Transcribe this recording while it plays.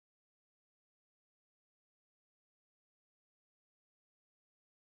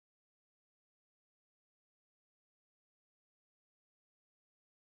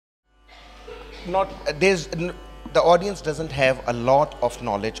not, the audience doesn't have a lot of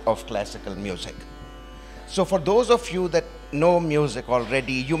knowledge of classical music. So for those of you that know music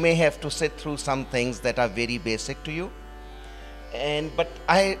already, you may have to sit through some things that are very basic to you. But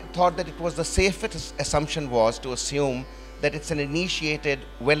I thought that it was the safest assumption was to assume that it's an initiated,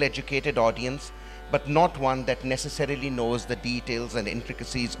 well-educated audience, but not one that necessarily knows the details and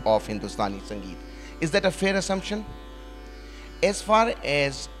intricacies of Hindustani Sangeet. Is that a fair assumption? As far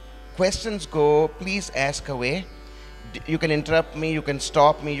as questions go, please ask away. You can interrupt me, you can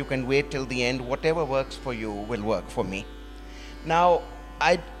stop me, you can wait till the end. Whatever works for you will work for me. Now,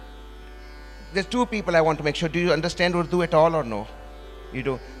 there's two people I want to make sure. Do you understand Urdu at all or no? You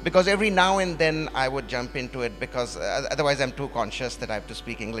do? Because every now and then I would jump into it because otherwise I'm too conscious that I have to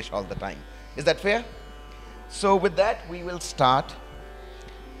speak English all the time. Is that fair? So with that, we will start.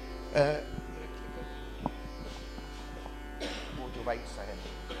 Go to right side.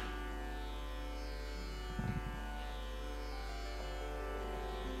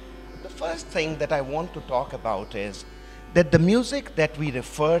 The first thing that I want to talk about is that the music that we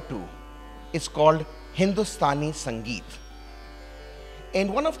refer to is called Hindustani Sangeet.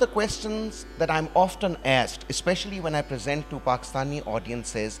 And one of the questions that I'm often asked, especially when I present to Pakistani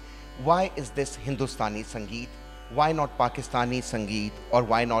audiences, why is this Hindustani Sangeet? Why not Pakistani Sangeet? Or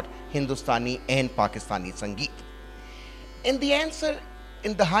why not Hindustani and Pakistani Sangeet? And the answer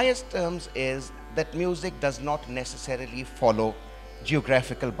in the highest terms is that music does not necessarily follow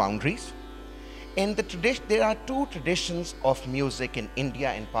geographical boundaries. In the tradition, there are two traditions of music in India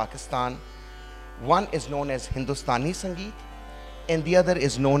and Pakistan. One is known as Hindustani Sangeet, and the other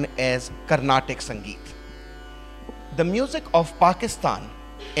is known as Carnatic Sangeet. The music of Pakistan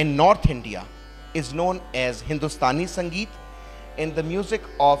in North India is known as Hindustani Sangeet, and the music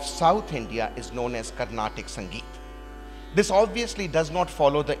of South India is known as Carnatic Sangeet. This obviously does not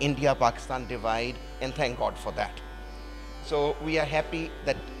follow the India-Pakistan divide, and thank God for that. So we are happy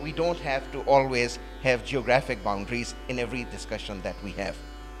that we don't have to always have geographic boundaries in every discussion that we have.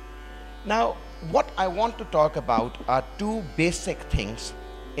 Now, what I want to talk about are two basic things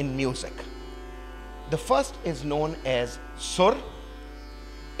in music. The first is known as Sur,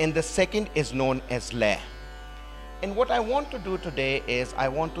 and the second is known as Lay. And what I want to do today is I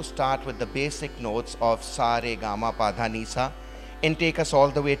want to start with the basic notes of Sa, Re, Ga, Ma, Pa, Dha, Ni, Sa, and take us all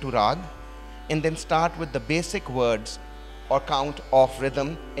the way to Raag, and then start with the basic words or count of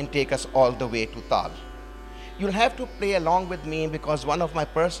rhythm and take us all the way to Taal. You'll have to play along with me because one of my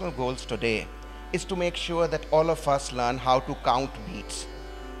personal goals today is to make sure that all of us learn how to count beats.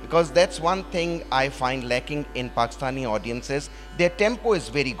 Because that's one thing I find lacking in Pakistani audiences. Their tempo is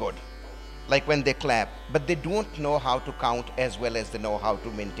very good, like when they clap, but they don't know how to count as well as they know how to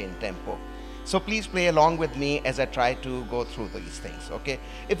maintain tempo. So please play along with me as I try to go through these things, okay?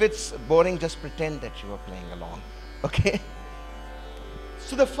 If it's boring, just pretend that you are playing along, okay?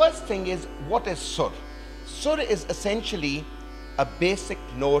 So the first thing is, what is Sur? Sur is essentially a basic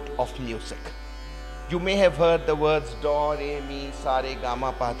note of music. You may have heard the words Do, Re, Mi, Sa, Re, Ga,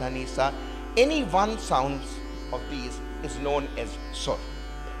 Ma, Pa, Dha, Ni, Sa. Any one sound of these is known as Sur.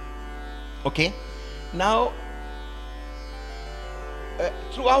 Okay? Now,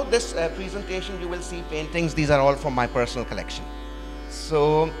 throughout this presentation, you will see paintings. These are all from my personal collection.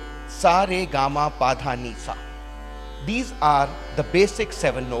 So, Sa, Re, Ga, Ma, Pa, Dha, Ni, Sa. These are the basic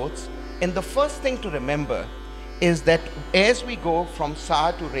 7 notes. And the first thing to remember is that as we go from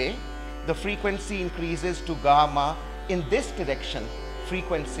Sa to Re, the frequency increases to Ga, Ma. In this direction,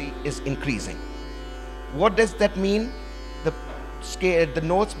 frequency is increasing. What does that mean? The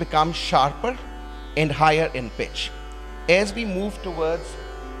notes become sharper and higher in pitch. As we move towards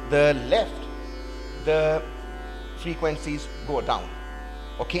the left, the frequencies go down.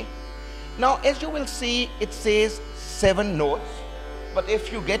 Okay? Now, as you will see, it says 7 notes, but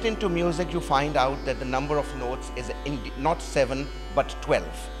if you get into music, you find out that the number of notes is not 7, but 12.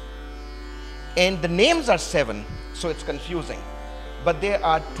 And the names are 7, so it's confusing. But there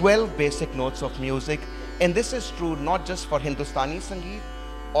are 12 basic notes of music, and this is true not just for Hindustani Sangeet,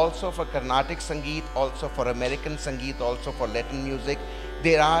 also for Carnatic Sangeet, also for American Sangeet, also for Latin music.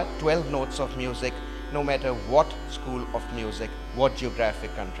 There are 12 notes of music, no matter what school of music, what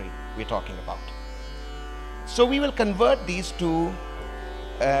geographic country we're talking about. So we will convert these to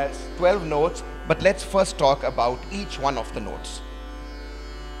 12 notes, but let's first talk about each one of the notes.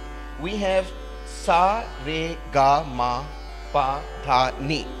 We have Sa, Re, Ga, Ma, Pa, Dha,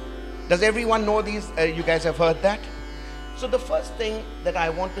 Ni. Does everyone know these? You guys have heard that? So the first thing that I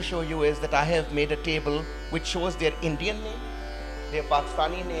want to show you is that I have made a table which shows their Indian name, their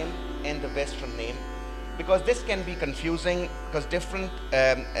Pakistani name, and the Western name, because this can be confusing because different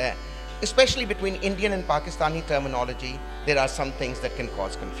especially between Indian and Pakistani terminology, there are some things that can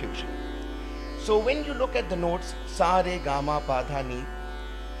cause confusion. So when you look at the notes, sa, re, ga, ma, pa, dha, ni,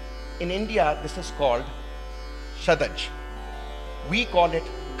 in India, this is called shadaj. We call it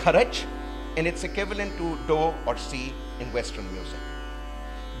kharaj, and it's equivalent to do or si in Western music.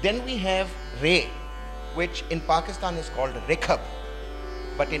 Then we have re, which in Pakistan is called rikhab,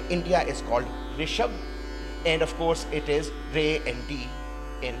 but in India is called rishab, and of course it is re and di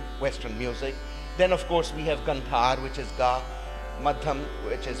in Western music. Then of course we have gandhar, which is ga, madham,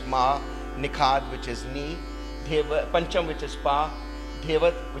 which is ma, nikhad, which is ni, pancham, which is pa,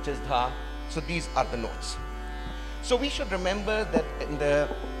 dhevat, which is dha. So these are the notes. So we should remember that in the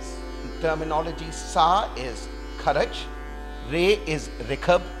terminology, sa is kharaj, re is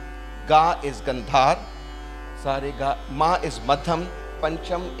rikhab, ga is gandhar, sa re ga, ma is madham,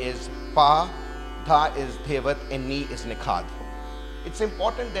 pancham is pa, dha is dhevat, and ni is nikhad. It's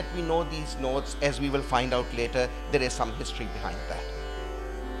important that we know these notes, as we will find out later. There is some history behind that.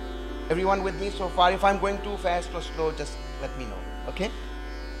 Everyone with me so far? If I'm going too fast or slow, just let me know, okay?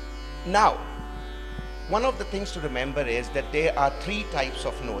 Now, one of the things to remember is that there are three types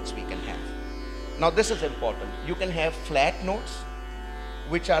of notes we can have. Now this is important. You can have flat notes,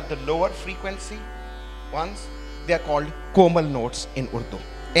 which are the lower frequency ones. They are called komal notes in Urdu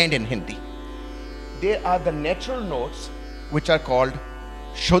and in Hindi. There are the natural notes, which are called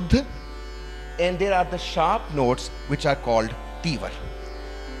shuddh, and there are the sharp notes, which are called tivar.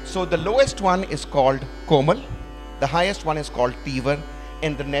 So the lowest one is called komal, the highest one is called tivar,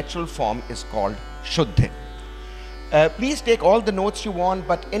 and the natural form is called shuddh. Please take all the notes you want,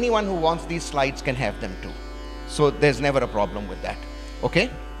 but anyone who wants these slides can have them too. So there's never a problem with that,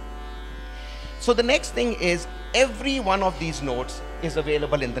 okay? So the next thing is, every one of these notes is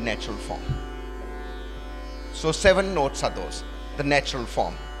available in the natural form. So 7 notes are those, the natural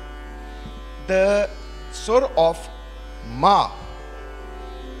form. The sur of ma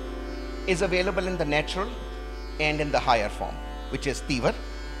is available in the natural and in the higher form, which is tivar.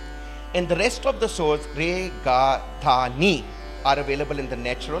 And the rest of the surs, re, ga, tha, ni, are available in the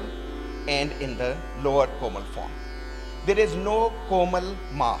natural and in the lower komal form. There is no komal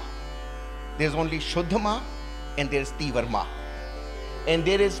ma. There is only shuddha ma and there is tivar ma. And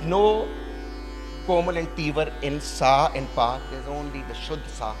there is no komal and tivar in sa and pa. There is only the shuddha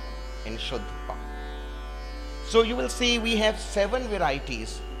sa and shuddha pa. So you will see we have 7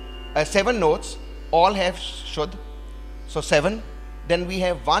 varieties, 7 notes, all have shuddha. So 7. Then we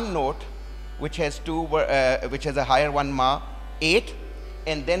have 1 note which has which has a higher one ma, 8,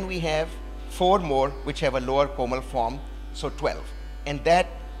 and then we have 4 more which have a lower komal form, so 12, and that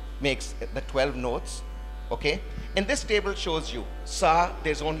makes the 12 notes, okay? And this table shows you sa,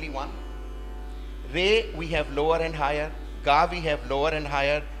 there's only 1, re we have lower and higher, ga we have lower and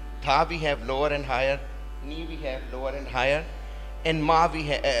higher, tha we have lower and higher, ni we have lower and higher, and ma we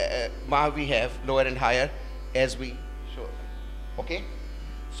have lower and higher, as we show them. Okay,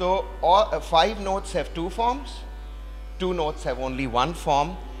 so all 5 notes have 2 forms, 2 notes have only 1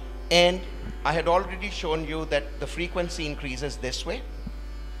 form, and I had already shown you that the frequency increases this way,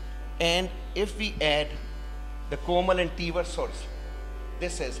 and if we add the komal and tivar surs,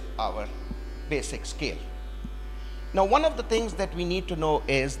 this is our basic scale. Now one of the things that we need to know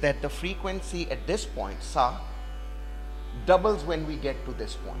is that the frequency at this point, sa, doubles when we get to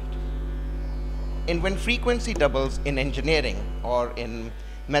this point. And when frequency doubles in engineering or in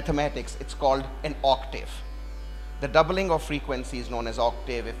mathematics, it's called an octave. The doubling of frequency is known as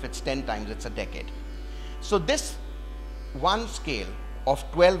octave. If it's 10 times, it's a decade. So this one scale of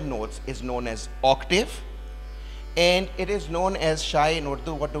 12 notes is known as octave, and it is known as Shai in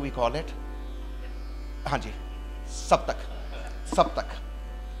Urdu. What do we call it? Hanji, saptak. Saptak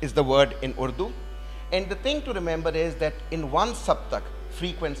is the word in Urdu. And the thing to remember is that in one saptak,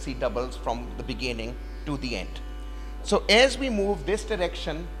 frequency doubles from the beginning to the end. So as we move this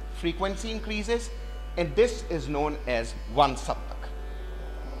direction, frequency increases, and this is known as one saptak.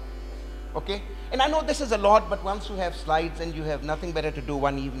 Okay? And I know this is a lot, but once you have slides and you have nothing better to do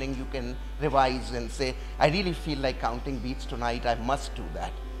one evening, you can revise and say, I really feel like counting beats tonight, I must do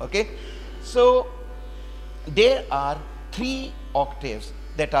that. Okay? So there are 3 octaves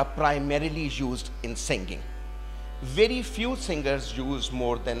that are primarily used in singing. Very few singers use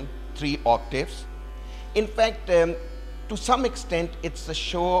more than 3 octaves. In fact, to some extent, it's a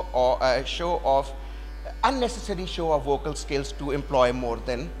show of unnecessary show of vocal skills to employ more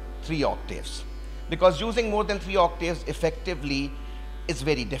than 3 octaves, because using more than 3 octaves effectively is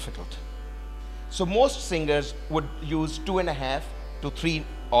very difficult. So most singers would use 2.5 to 3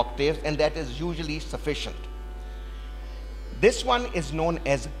 octaves, and that is usually sufficient. This one is known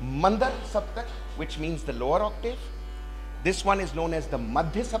as Mandar Saptak, which means the lower octave. This one is known as the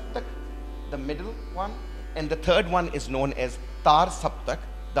Madhya Saptak, the middle one. And the third one is known as Tar Saptak,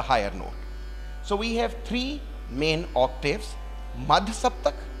 the higher note. So we have three main octaves: Madhya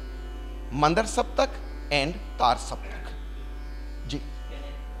Saptak, Mandar Saptak, and Tar Saptak. Ji.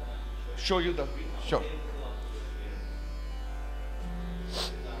 Show you the, sure.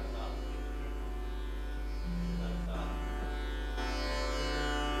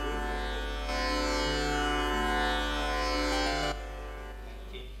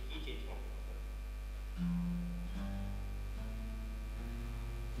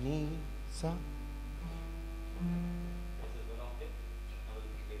 Ni, sa.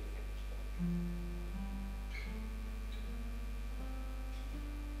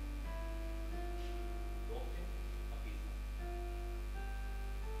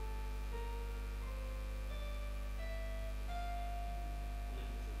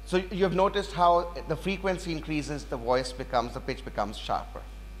 So you have noticed how the frequency increases, the pitch becomes sharper.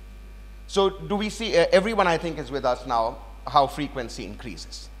 So do we see, everyone I think is with us now, how frequency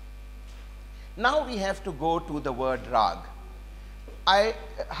increases. Now we have to go to the word rag.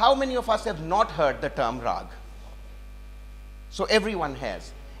 How many of us have not heard the term rag? So everyone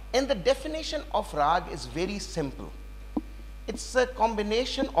has. And the definition of rag is very simple. It's a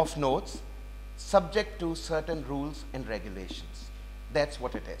combination of notes subject to certain rules and regulations. That's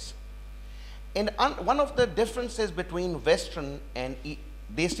what it is. And one of the differences between Western and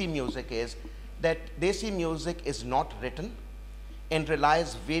Desi music is that Desi music is not written and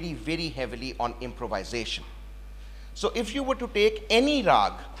relies very, very heavily on improvisation. So if you were to take any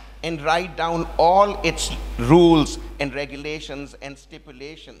rag and write down all its rules and regulations and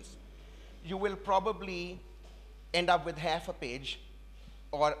stipulations, you will probably end up with half a page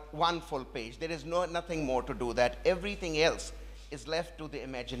or one full page. There is nothing more to do that. Everything else is left to the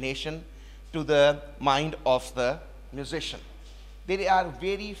imagination, to the mind of the musician. There are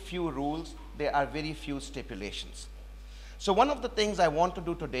very few rules, there are very few stipulations. So one of the things I want to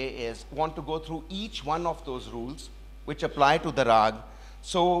do today is want to go through each one of those rules which apply to the rag,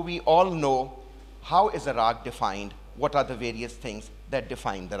 so we all know how is a rag defined, what are the various things that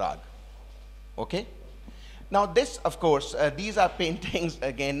define the rag. Okay? Now this, of course, these are paintings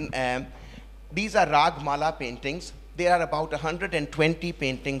again, these are rag mala paintings. There are about 120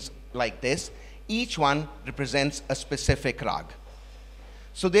 paintings like this. Each one represents a specific rag.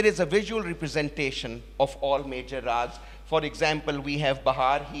 So there is a visual representation of all major rags. For example, we have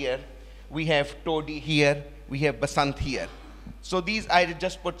Bahar here, we have Todi here, we have Basant here. So these, I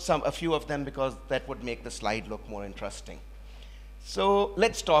just put a few of them because that would make the slide look more interesting. So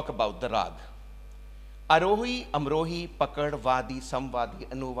let's talk about the rag. Arohi, Amrohi, Pakad, Vadi, Samvadi,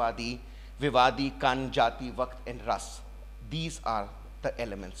 Anuvadi, Vivadi, Kan, Jati, Vakt, and Ras. These are the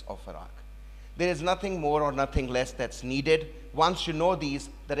elements of a rag. There is nothing more or nothing less that's needed. Once you know these,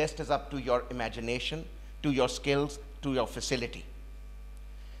 the rest is up to your imagination, to your skills, to your facility.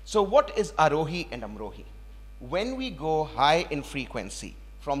 So what is Arohi and Amrohi? When we go high in frequency,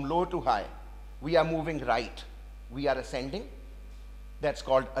 from low to high, we are moving right. We are ascending. That's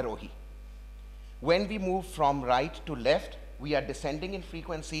called Arohi. When we move from right to left, we are descending in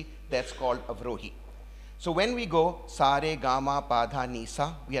frequency. That's called Avrohi. So when we go Sare, Gama, Padha,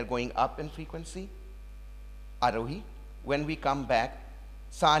 Nisa, we are going up in frequency, Arohi. When we come back,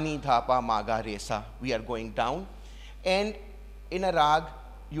 Sani, Dhapa, Maga, Resa, we are going down. And in a rag,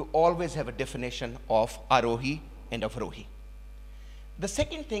 you always have a definition of Arohi and Avrohi. The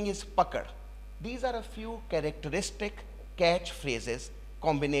second thing is Pakad. These are a few characteristic catch phrases,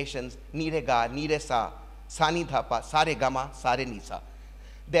 combinations, Nirega, Niresa, Sani Dhapa, Sare Gama, Sare Nisa,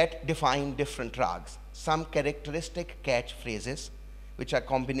 that define different rags. Some characteristic catch phrases, which are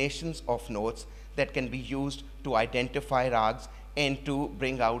combinations of notes that can be used to identify rags and to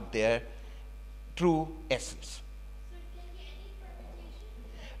bring out their true essence.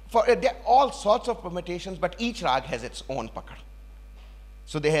 There are all sorts of permutations, but each rag has its own pakad.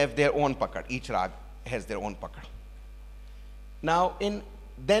 So they have their own pakad. Each rag has their own pakad. Now,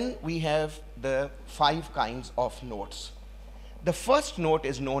 then we have the 5 kinds of notes. The first note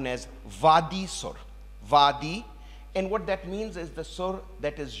is known as Vadi Sur. Vadi, and what that means is the sur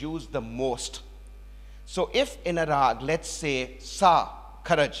that is used the most. So if in a rag, let's say Sa,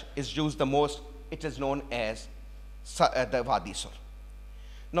 Kharaj, is used the most, it is known as the Vadi Sur.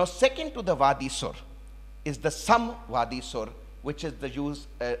 Now, second to the Vadi Sur is the Sam Vadi Sur, which is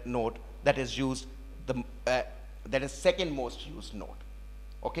the note that is used, that is second most used note.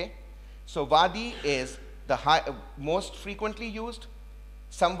 Okay? So Vadi is the most frequently used.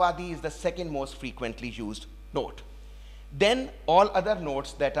 Samvadi is the second most frequently used note. Then all other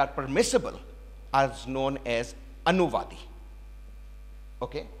notes that are permissible are known as anuvadi.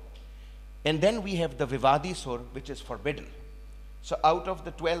 Okay? And then we have the vivadi sur, which is forbidden. So out of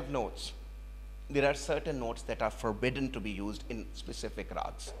the 12 notes, there are certain notes that are forbidden to be used in specific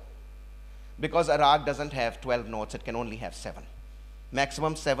rags. Because a rag doesn't have 12 notes, it can only have 7.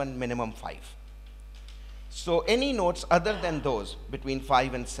 Maximum 7, minimum 5. So any notes other than those between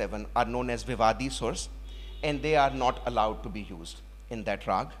 5 and 7 are known as vivadi surs, and they are not allowed to be used in that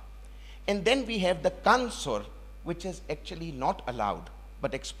rag. And then we have the kansur, which is actually not allowed,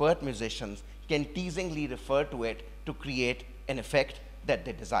 but expert musicians can teasingly refer to it to create an effect that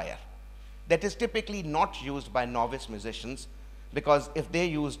they desire. That is typically not used by novice musicians, because if they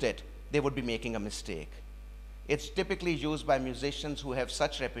used it, they would be making a mistake. It's typically used by musicians who have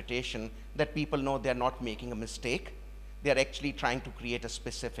such reputation that people know they're not making a mistake. They're actually trying to create a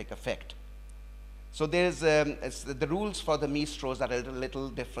specific effect. So there's, the rules for the maestros are a little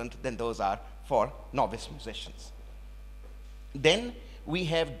different than those are for novice musicians. Then we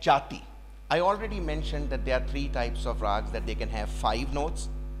have jati. I already mentioned that there are 3 types of rags, that they can have 5 notes,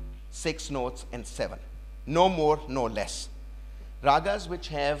 6 notes, and 7. No more, no less. Ragas which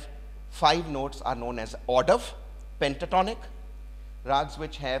have 5 notes are known as octave, pentatonic. Rags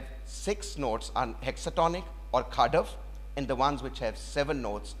which have 6 notes are hexatonic or khadav, and the ones which have 7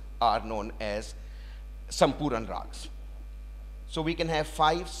 notes are known as sampuran rags. So we can have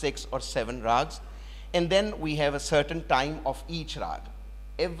 5, 6, or 7 rags, and then we have a certain time of each rag.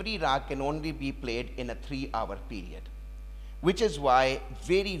 Every rag can only be played in a 3-hour period, which is why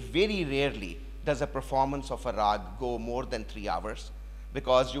very, very rarely does a performance of a rag go more than 3 hours,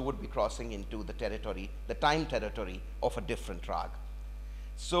 because you would be crossing into the territory, the time territory of a different rag.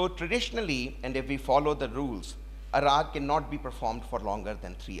 So traditionally, and if we follow the rules, a rag cannot be performed for longer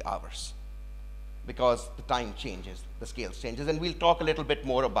than 3 hours, because the time changes, the scales changes, and we'll talk a little bit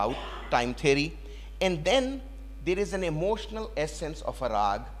more about time theory. And then there is an emotional essence of a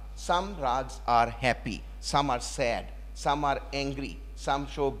rag. Some rags are happy, some are sad, some are angry, some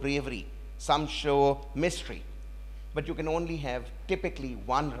show bravery, some show mystery. But you can only have typically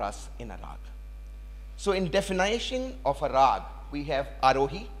 1 ras in a rag. So in definition of a rag, we have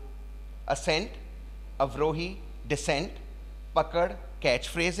arohi, ascent, avrohi, descent, pakad,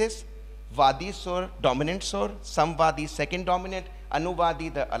 catchphrases, vadi sur, dominant sur, samvadi, second dominant,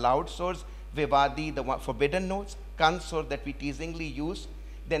 anuvadi, the allowed surs, vivadi, the forbidden notes, kansur that we teasingly use,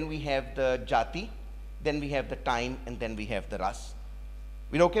 then we have the jati, then we have the time, and then we have the ras.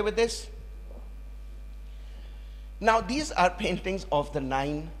 We're okay with this? Now these are paintings of the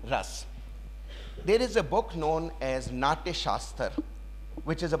 9 ras. There is a book known as Natya Shastra,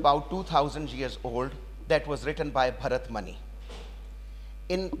 which is about 2000 years old, that was written by Bharat Mani.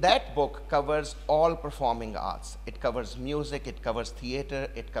 In that book covers all performing arts. It covers music, it covers theater,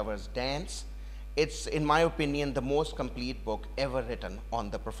 it covers dance. It's, in my opinion, the most complete book ever written on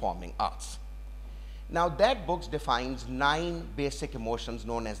the performing arts. Now that book defines 9 basic emotions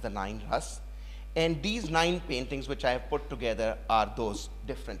known as the 9 ras. And these 9 paintings which I have put together are those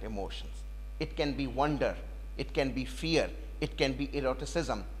different emotions. It can be wonder, it can be fear, it can be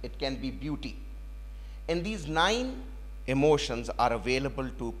eroticism, it can be beauty. And these 9 emotions are available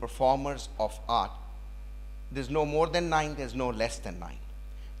to performers of art. There's no more than 9, there's no less than 9.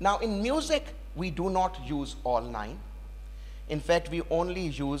 Now in music, we do not use all 9. In fact, we only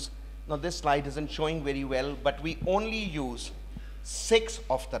use, now this slide isn't showing very well, but we only use 6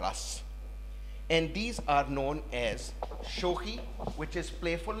 of the ras. And these are known as shohi, which is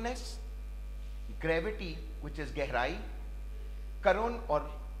playfulness, gravity, which is gehrai, karun, or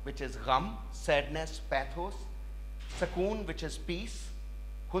which is gham, sadness, pathos, sakoon, which is peace,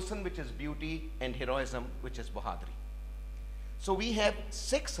 husn, which is beauty, and heroism, which is bahadri. So we have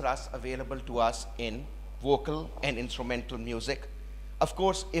 6 ras available to us in vocal and instrumental music. Of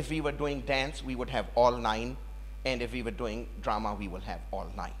course, if we were doing dance, we would have all 9, and if we were doing drama, we will have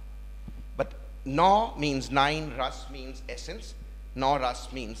all 9. But na means 9, ras means essence, na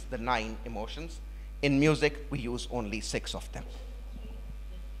ras means the 9 emotions. In music, we use only 6 of them.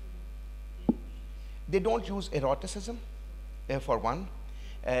 They don't use eroticism, for one.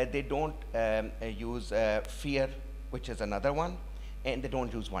 They don't use fear, which is another one. And they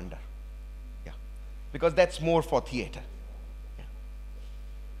don't use wonder. Yeah. Because that's more for theater. Yeah.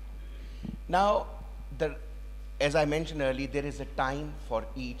 Now, as I mentioned earlier, there is a time for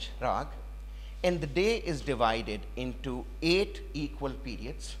each rag. And the day is divided into 8 equal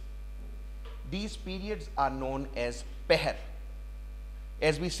periods. These periods are known as peher.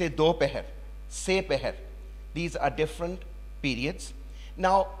 As we say do peher, se peher. These are different periods.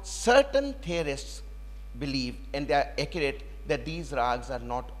 Now, certain theorists believe, and they are accurate, that these rags are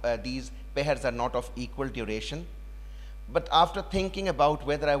not, these pairs are not of equal duration. But after thinking about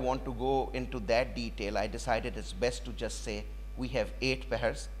whether I want to go into that detail, I decided it's best to just say we have 8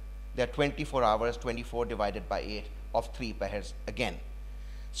 pairs. There are 24 hours, 24 divided by 8 of 3 pairs again.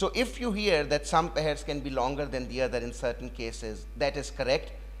 So if you hear that some pairs can be longer than the other in certain cases, that is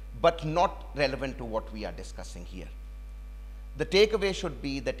correct, but not relevant to what we are discussing here. The takeaway should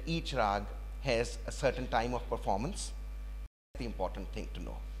be that each rag has a certain time of performance. That's the important thing to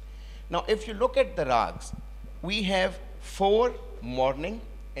know. Now, if you look at the rags, we have 4 morning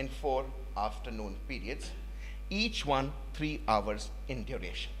and 4 afternoon periods, each one 3 hours in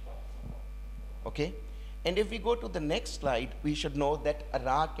duration. Okay? And if we go to the next slide, we should know that a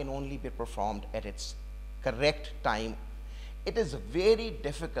rag can only be performed at its correct time. It is very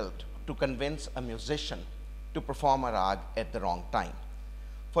difficult to convince a musician to perform a rag at the wrong time.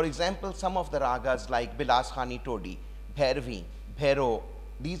 For example, some of the ragas like Bilas Khani Todi, Bhairavi, Bhairo,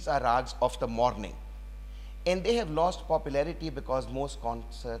 these are rags of the morning. And they have lost popularity because most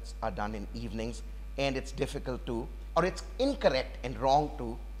concerts are done in evenings, and it's difficult to, or it's incorrect and wrong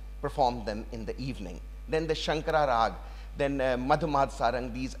to perform them in the evening. Then the Shankara Rag, then Madhumad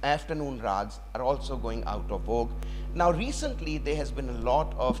Sarang, these afternoon rags are also going out of vogue. Now recently there has been a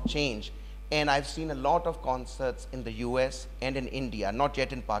lot of change, and I've seen a lot of concerts in the US and in India, not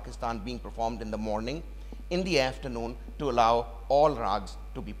yet in Pakistan, being performed in the morning, in the afternoon, to allow all rags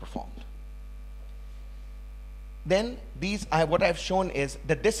to be performed. Then these, what I've shown is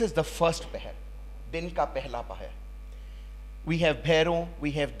that this is the first pair, Din ka pehla pair. We have Bhairo,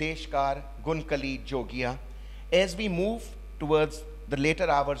 we have Deshkar, Gunkali, Jogia. As we move towards the later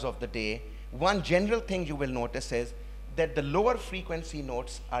hours of the day, one general thing you will notice is that the lower frequency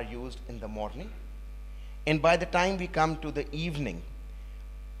notes are used in the morning, and by the time we come to the evening,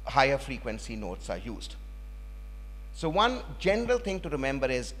 higher frequency notes are used. So one general thing to remember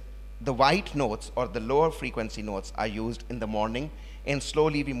is the white notes or the lower frequency notes are used in the morning, and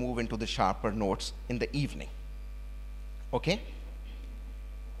slowly we move into the sharper notes in the evening. Okay?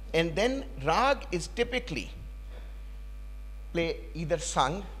 And then rag is typically either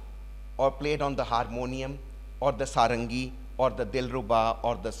sung or played on the harmonium or the sarangi or the dilruba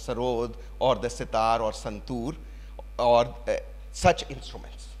or the sarod or the sitar or santoor or such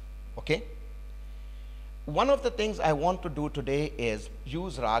instruments. Okay? One of the things I want to do today is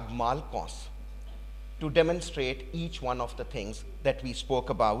use rag malkons to demonstrate each one of the things that we spoke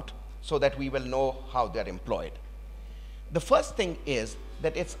about so that we will know how they're employed. The first thing is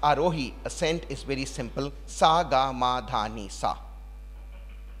that its arohi, ascent, is very simple. Sa, ga, ma, dha, ni, sa.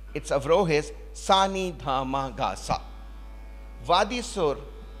 Its avroh is sa, ni, dha, ma, ga, sa. Wadi sur,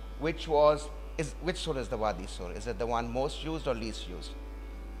 which sur is the Wadi sur? Is it the one most used or least used?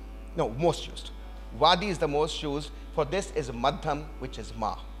 No, most used. Wadi is the most used. For this is madham, which is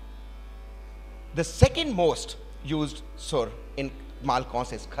ma. The second most used sur in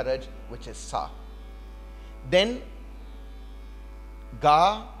malkons is kharaj, which is sa. Then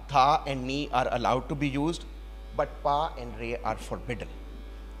ga, tha, and ni are allowed to be used, but pa and re are forbidden.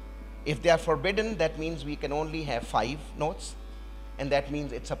 If they are forbidden, that means we can only have 5 notes, and that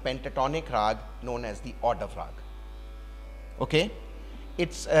means it's a pentatonic rag known as the odd of rag. Okay?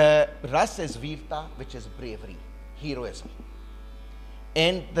 Its ras is virta, which is bravery, heroism.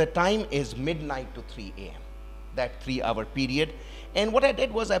 And the time is midnight to 3 a.m., that 3-hour period. And what I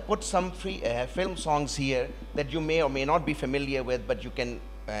did was I put some free film songs here that you may or may not be familiar with, but you can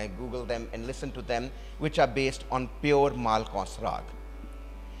Google them and listen to them, which are based on pure malkons rag.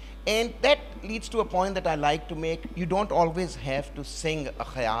 And that leads to a point that I like to make. You don't always have to sing a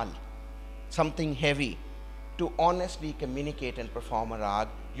khayal, something heavy, to honestly communicate and perform a rag.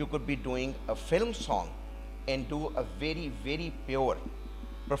 You could be doing a film song and do a very, very pure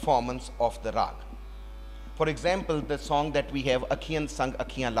performance of the rag. For example, the song that we have, Akhiyan Sang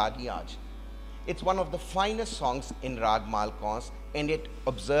Akhiyan Lagi Aaj. It's one of the finest songs in Rag Malkons, and it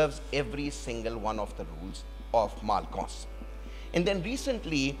observes every single one of the rules of Malkons. And then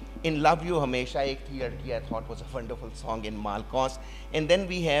recently, in Love You Hamesha Ek Thi Ladki, I thought was a wonderful song in Malkons. And then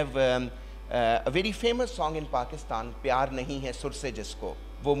we have a very famous song in Pakistan, Pyar Nahi Hai Sur Se Jisko,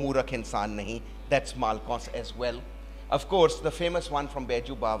 Wo Murakh Insan Nahi. That's Malkons as well. Of course, the famous one from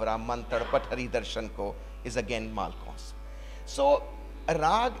Baiju Bawra, Man Tadpat Hari Darshan Ko, is again malkons. So a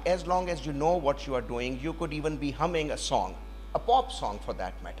rag, as long as you know what you are doing, you could even be humming a song, a pop song for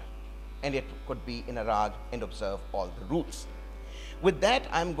that matter, and it could be in a rag and observe all the rules. With that,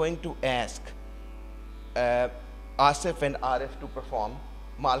 I'm going to ask Asif and Arif to perform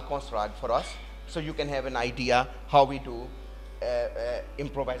malkons rag for us, so you can have an idea how we do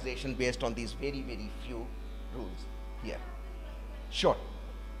improvisation based on these very, very few rules here. Sure.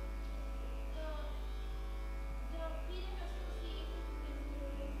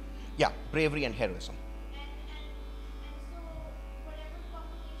 Yeah, bravery and heroism.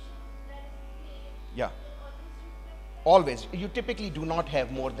 Yeah. Always. You typically do not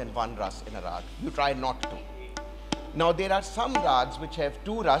have more than one ras in a rag. You try not to. Now, there are some rags which have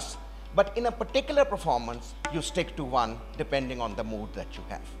two ras, but in a particular performance, you stick to one depending on the mood that you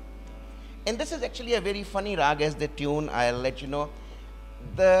have. And this is actually a very funny rag as the tune. I'll let you know.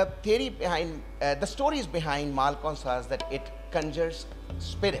 The theory behind, the stories behind Malkaun Saz that it conjures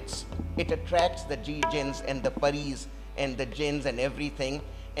spirits. It attracts the jinns and the paris and the jinns and everything,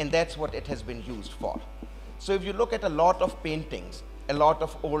 and that's what it has been used for. So if you look at a lot of paintings, a lot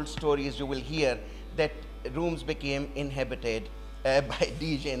of old stories, you will hear that rooms became inhabited by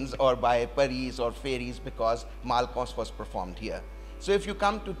jinns or by paris or fairies because Malkaun was performed here. So if you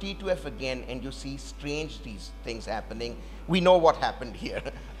come to T2F again and you see strange these things happening, we know what happened here,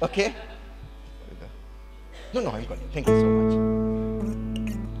 okay? No, I'm good. Thank you so much.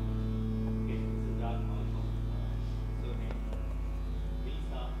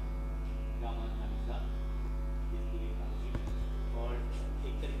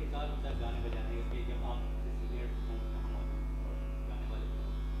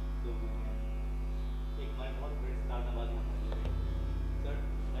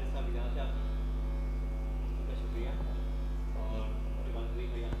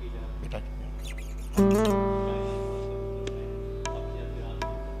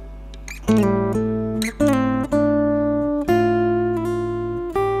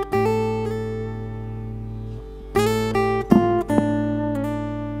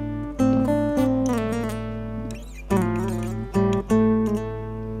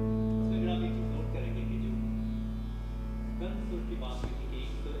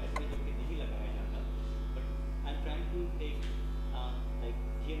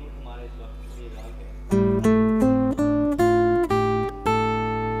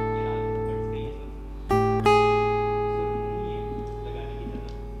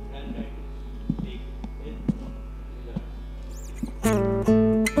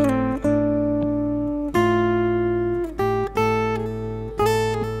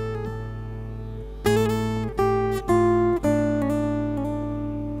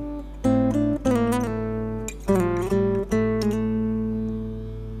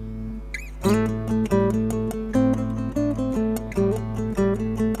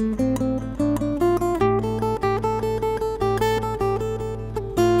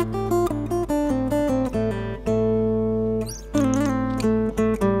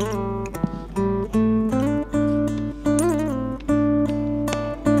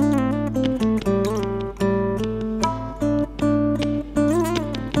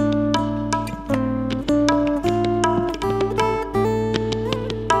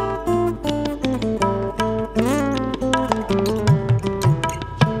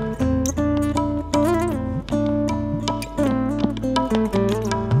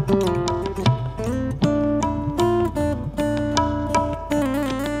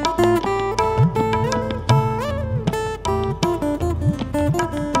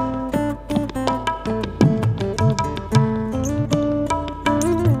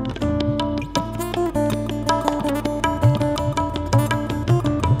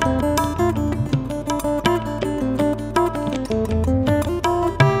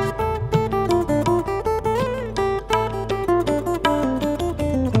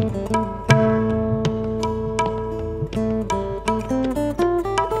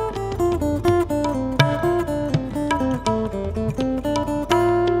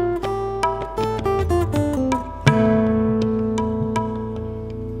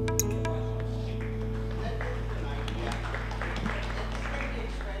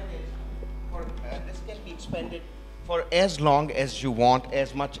 As long as you want,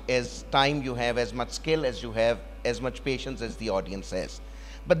 as much as time you have, as much skill as you have, as much patience as the audience has.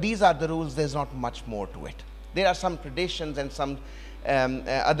 But these are the rules. There's not much more to it. There are some traditions and some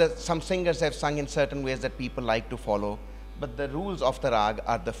some singers have sung in certain ways that people like to follow. But the rules of the rag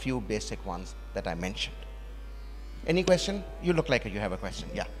are the few basic ones that I mentioned. Any question? You look like you have a question.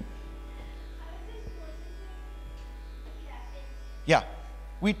 Yeah. Yeah.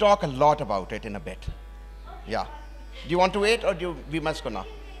 We talk a lot about it in a bit. Yeah. Do you want to wait or we must go now?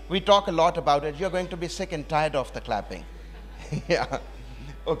 We talk a lot about it. You're going to be sick and tired of the clapping. Yeah.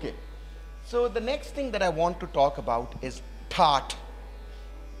 Okay. So the next thing that I want to talk about is Thaath.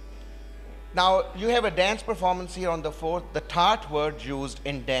 Now, you have a dance performance here on the 4th. The Thaath word used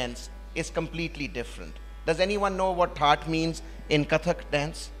in dance is completely different. Does anyone know what Thaath means in Kathak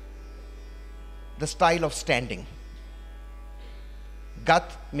dance? The style of standing.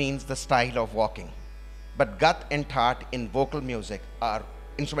 Gat means the style of walking. But Gat and Thaath in vocal music are,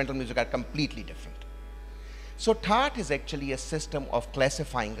 instrumental music, are completely different. So Thaath is actually a system of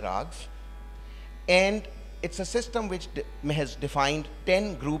classifying rags, and it's a system which has defined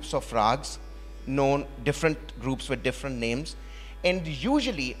 10 groups of rags, known different groups with different names, and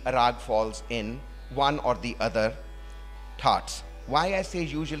usually a rag falls in one or the other Thaaths. Why I say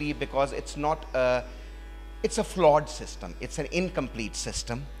usually? Because it's not a, it's a flawed system. It's an incomplete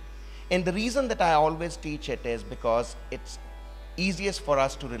system. And the reason that I always teach it is because it's easiest for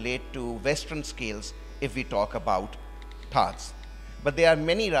us to relate to Western scales if we talk about Thaaths. But there are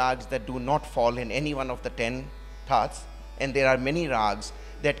many rags that do not fall in any one of the 10 Thaaths, and there are many rags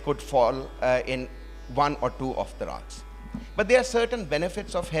that could fall in one or two of the rags. But there are certain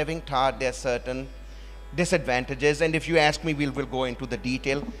benefits of having Thaath, there are certain disadvantages, and if you ask me, we'll go into the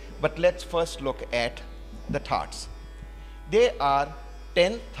detail. But let's first look at the Thaaths. There are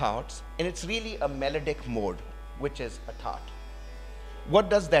 10 Thaaths, and it's really a melodic mode, which is a Thaath. What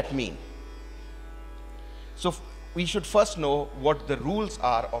does that mean? So we should first know what the rules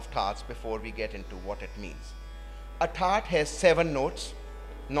are of Thaaths before we get into what it means. A Thaath has 7 notes,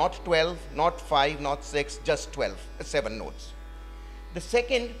 not 12, not 5, not 6, just 12, 7 notes. The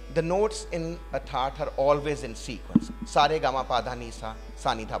second, the notes in a Thaath are always in sequence. Sa re ga ma pa dha ni sa,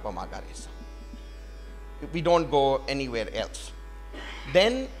 sa ni dha pa ma ga re sa. We don't go anywhere else.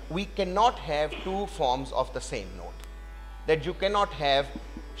 Then we cannot have two forms of the same note. That you cannot have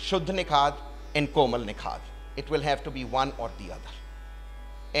Shuddh Nikhad and Komal Nikhad. It will have to be one or the other.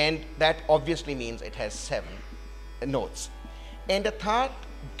 And that obviously means it has 7 notes. And a Thaath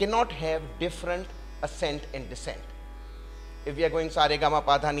cannot have different ascent and descent. If we are going sa re ga ma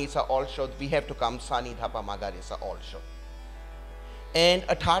pa dha ni sa all shuddh, we have to come sa ni dha pa ma ga re sa all shuddh. And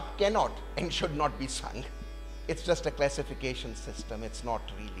a Thaath cannot and should not be sung. It's just a classification system. It's not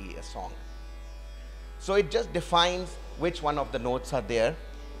really a song. So it just defines which one of the notes are there.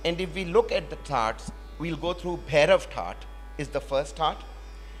 And if we look at the Thaaths, we'll go through Bhairav Thaath is the first Thaath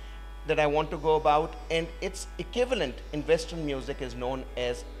that I want to go about, and its equivalent in Western music is known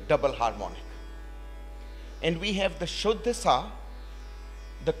as double harmonic. And we have the Shuddh Sa,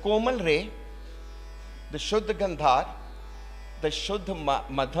 the Komal Re, the Shuddh Gandhar, the Shuddh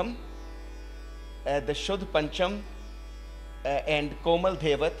Madham, the Shuddh Pancham, and Komal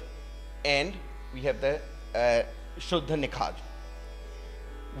Devat, and we have the Shuddh Nikhad.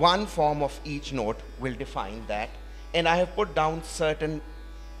 One form of each note will define that, and I have put down certain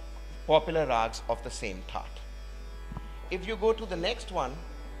popular rags of the same Thaath. If you go to the next one,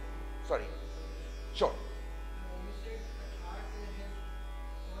 sorry, sure. You said the Thaath has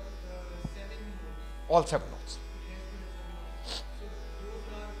 7 notes. All 7 notes. It has 7 notes. So those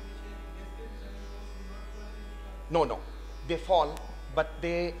rags which have less than 7 notes do not fall in the Thaath? No, no, they fall, but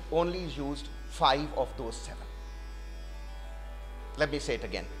they only used 5 of those 7. Let me say it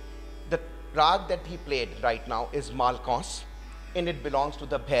again. The rag that he played right now is Malkons, and it belongs to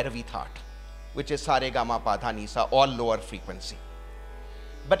the Bhairavi Thaath, which is sa re ga ma pa dha ni sa, all lower frequency.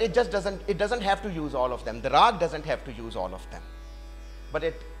 But it just doesn't have to use all of them. The rag doesn't have to use all of them. But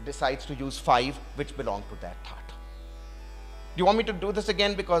it decides to use 5 which belong to that Thaath. Do you want me to do this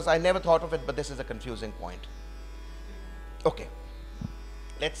again? Because I never thought of it, but this is a confusing point. Okay.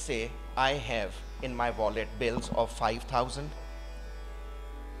 Let's say I have in my wallet bills of 5,000,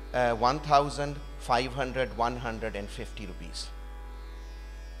 1,000, 500, 150 rupees.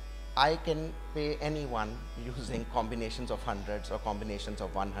 I can pay anyone using combinations of hundreds or combinations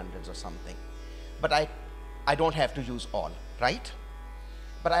of 100s or something. But I don't have to use all, right?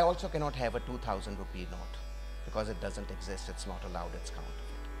 But I also cannot have a 2,000 rupee note because it doesn't exist, it's not allowed, it's counterfeit.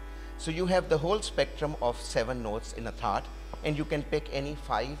 So you have the whole spectrum of 7 notes in a Thaath, and you can pick any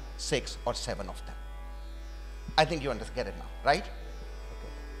 5, 6, or 7 of them. I think you get it now, right? Okay.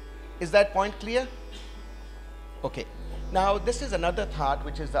 Is that point clear? Okay. Now this is another Thaath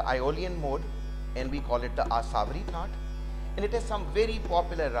which is the Aeolian mode, and we call it the Asavri Thaath. And it has some very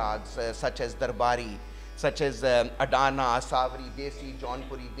popular rags such as Darbari, such as Adana, Asavri, Desi,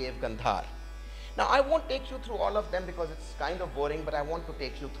 Jaunpuri, Dev Gandhar. Now I won't take you through all of them because it's kind of boring, but I want to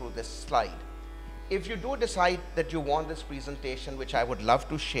take you through this slide. If you do decide that you want this presentation, which I would love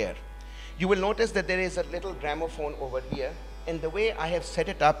to share, you will notice that there is a little gramophone over here, and the way I have set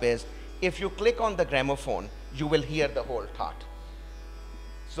it up is, if you click on the gramophone, you will hear the whole Thaath.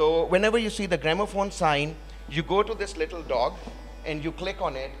 So whenever you see the gramophone sign, you go to this little dog and you click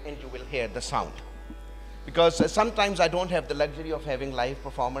on it and you will hear the sound. Because sometimes I don't have the luxury of having live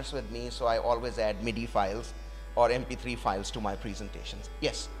performers with me, so I always add MIDI files or MP3 files to my presentations.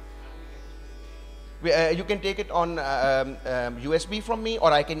 Yes? You can take it on USB from me,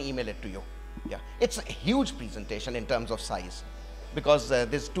 or I can email it to you. Yeah, it's a huge presentation in terms of size, because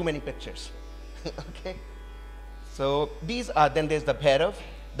there's too many pictures. Okay? So these are, then there's the Bhairav,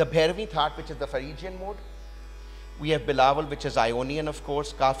 the Bhairavi Thaath, which is the Phrygian mode. We have Bilawal, which is Ionian, of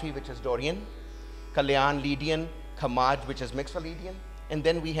course, Kafi, which is Dorian, Kalyan, Lydian, Khamaj, which is Mixolydian, and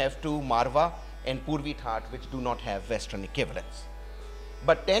then we have two Marwa and Purvi Thaath, which do not have Western equivalents.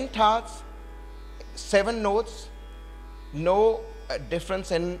 But 10 Thaaths, 7 notes, no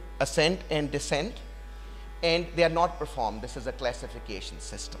difference in ascent and descent, and they are not performed. This is a classification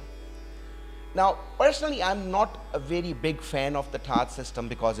system. Now, personally, I'm not a very big fan of the Thaath system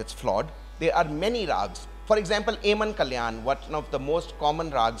because it's flawed. There are many rags. For example, Aman Kalyan, one of the most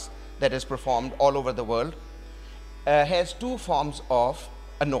common rags that is performed all over the world, has 2 forms of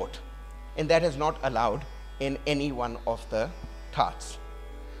a note, and that is not allowed in any one of the Thaaths.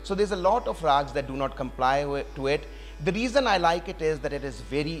 So there's a lot of rags that do not comply to it. The reason I like it is that it is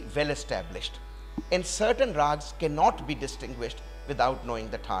very well established, and certain rags cannot be distinguished without knowing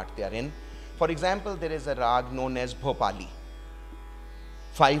the Thaath they are in. For example, there is a rag known as Bhopali,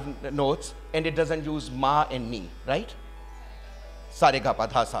 5 notes, and it doesn't use ma and ni, right? Saregapa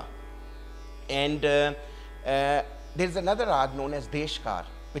dhasa. And there's another rag known as Deshkar,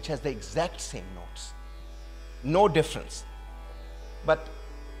 which has the exact same notes, no difference. But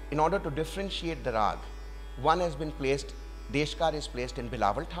in order to differentiate the rag, one has been placed, Deshkar is placed in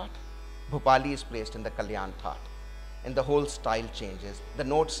Bilawal Thaath, Bhopali is placed in the Kalyan Thaath, and the whole style changes. The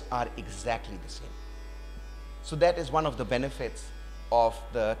notes are exactly the same. So that is one of the benefits of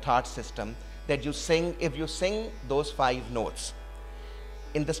the Thaath system, that you sing, if you sing those 5 notes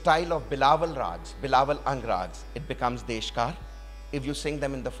in the style of Bilawal rags, Bilawal Ang rags, it becomes Deshkar. If you sing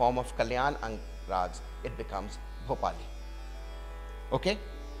them in the form of Kalyan Ang rags, it becomes Bhopali. Okay?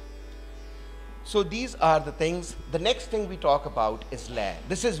 So these are the things. The next thing we talk about is lay.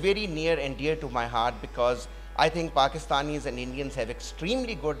 This is very near and dear to my heart because I think Pakistanis and Indians have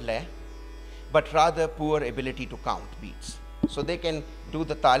extremely good lay, but rather poor ability to count beats. So they can do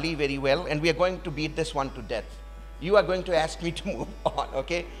the tali very well, and we are going to beat this one to death. You are going to ask me to move on,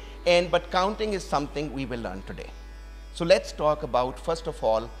 okay? But counting is something we will learn today. So let's talk about, first of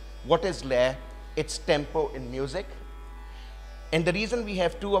all, what is lay, its tempo in music. And the reason we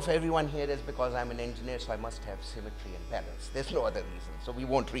have 2 of everyone here is because I'm an engineer, so I must have symmetry and balance. There's no other reason, so we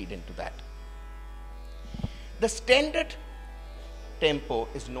won't read into that. The standard tempo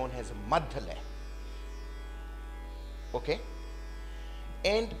is known as Madhya lay. Okay?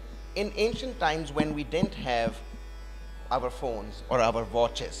 And in ancient times, when we didn't have our phones or our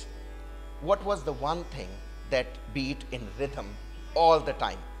watches, what was the one thing that beat in rhythm all the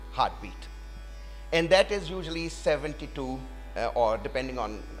time? Heartbeat. And that is usually 72, or depending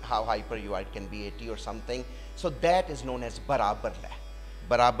on how hyper you are, it can be 80 or something. So that is known as Barabar lay.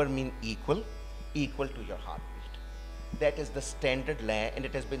 Barabar means equal, equal to your heartbeat. That is the standard lay, and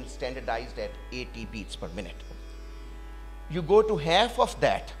it has been standardized at 80 beats per minute. You go to half of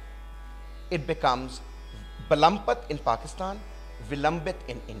that, it becomes Balampat in Pakistan, Vilambit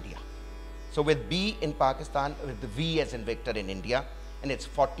in India. So with B in Pakistan, with the V as in Victor in India, and it's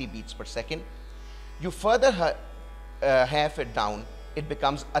 40 beats per second. You further half it down, it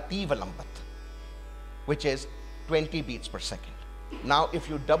becomes Ati Vilambat, which is 20 beats per second. Now, if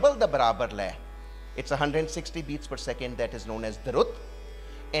you double the Barabar lay, it's 160 beats per second, that is known as Darut.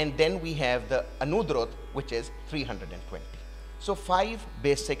 And then we have the Anudrut, which is 320. So 5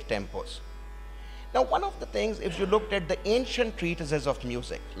 basic tempos. Now, one of the things, if you looked at the ancient treatises of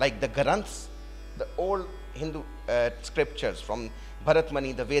music, like the Gharanas, the old Hindu scriptures from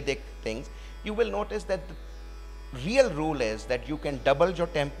Bharatmani, the Vedic things, you will notice that the real rule is that you can double your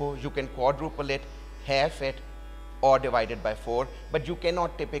tempo, you can quadruple it, half it, or divide it by 4, but you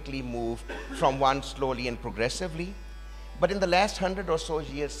cannot typically move from one slowly and progressively. But in the last 100 or so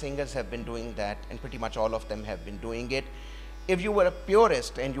years, singers have been doing that, and pretty much all of them have been doing it. If you were a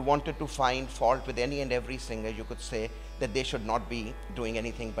purist and you wanted to find fault with any and every singer, you could say that they should not be doing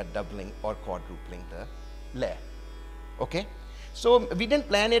anything but doubling or quadrupling the lay. Okay? So we didn't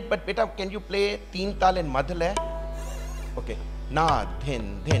plan it, but beta, can you play Teen Taal and Madhya lay? Okay. Na,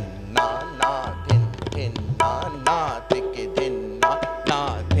 dhin, dhin, na, dhin, dhin, na, tik, dhin,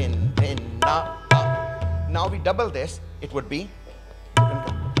 na, dhin, dhin, na. Now we double this, it would be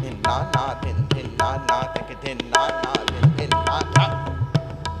dhin, na, dhin, dhin, na, tik, dhin, na, dhin, dhin, na.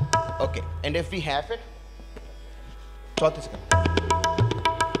 Okay, and if we have it,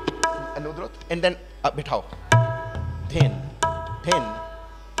 Anudrut, and then bithao. Dhin, dhin,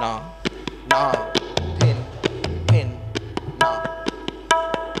 na, na, dhin, dhin, na.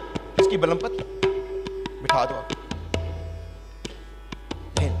 Iski balampat bitha do.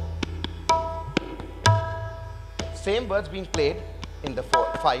 Dhin. Same words being played in the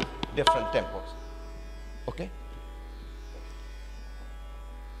 5 different tempos. Okay?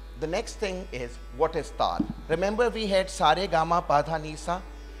 The next thing is, what is Taal? Remember we had Sare, Gama, Padha, Nisa,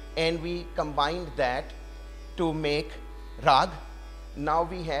 and we combined that to make Raag. Now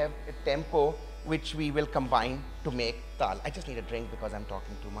we have a tempo which we will combine to make Taal. I just need a drink because I'm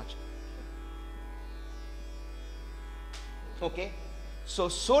talking too much. Okay? So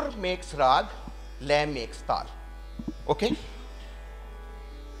Sur makes Raag, La makes Taal. Okay?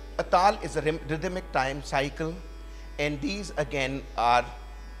 A Taal is a rhythmic time cycle, and these again are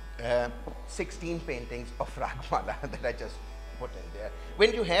 16 paintings of Raagmala that I just put in there.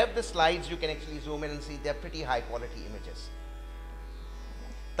 When you have the slides, you can actually zoom in and see they're pretty high quality images.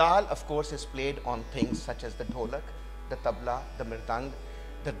 Taal, of course, is played on things such as the dholak, the tabla, the mirdang,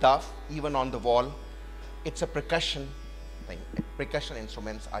 the daf, even on the wall. It's a percussion thing. Percussion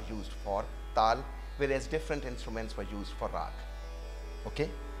instruments are used for Taal, whereas different instruments were used for Raag. Okay?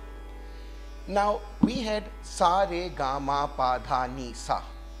 Now, we had Sa, Re, Ga, Ma, Pa, Dha, Ni, Sa.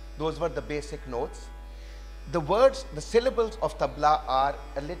 Those were the basic notes. The words, the syllables of tabla are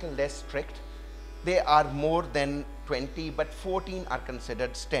a little less strict. They are more than 20, but 14 are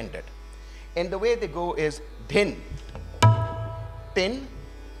considered standard. And the way they go is dhin, tin,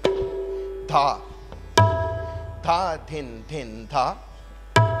 dha, dha, dhin, dhin, dha,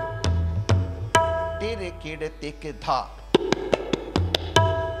 tere, kede, teke, dha,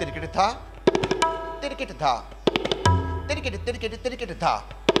 tere, kede, dha, tere, kede, dha, tere, kede, tere, kede, tere, kede, dha.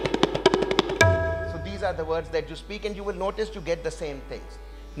 These are the words that you speak, and you will notice you get the same things.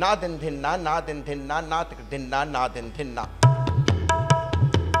 Na din dhin na, na din dhin na, na din na, na din dhin na.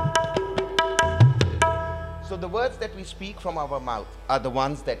 So the words that we speak from our mouth are the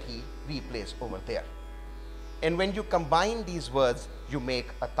ones that he replays over there. And when you combine these words, you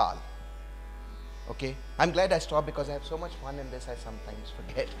make a Taal. Okay? I'm glad I stopped because I have so much fun in this, I sometimes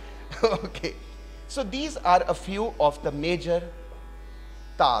forget. Okay. So these are a few of the major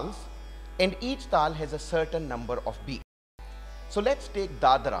Taals, and each Taal has a certain number of beats. So let's take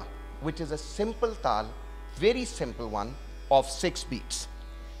Dadra, which is a simple Taal, very simple one, of 6 beats.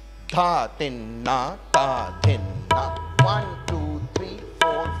 Dha, tin, na, ta, din, na. 1, 2, 3,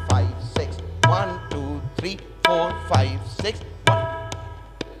 4, 5, 6. 1, 2, 3, 4, 5, 6. 1.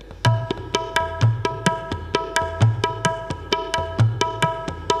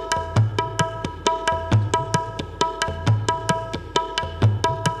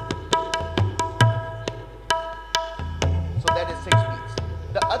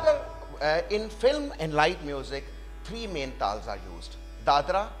 In film and light music, 3 main Taals are used.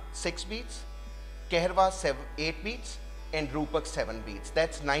 Dadra, 6 beats, Kehrwa, 8 beats, and Rupak, 7 beats.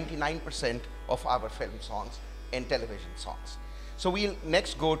 That's 99% of our film songs and television songs. So we'll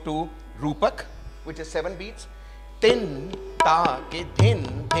next go to Rupak, which is 7 beats. Tin, ta, ke, din,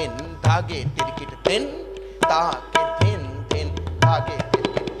 din, dhage, tirikit, tin, ta, ke, din, din, dhage,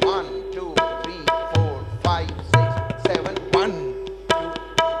 tirikit. 1, 2, 3, 4, 5, 6, 7, 1.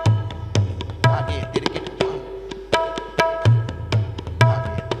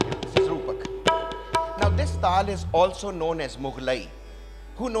 This Taal is also known as Mughlai.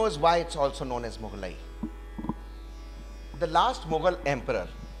 Who knows why it's also known as Mughlai? The last Mughal emperor,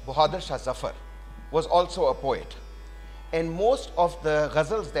 Bahadur Shah Zafar, was also a poet. And most of the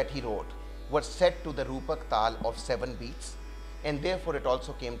ghazals that he wrote were set to the Rupak Taal of 7 beats. And therefore it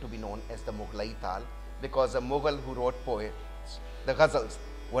also came to be known as the Mughlai Taal, because a Mughal who wrote poets, the ghazals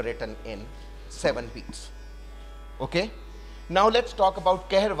were written in 7 beats. Okay? Now let's talk about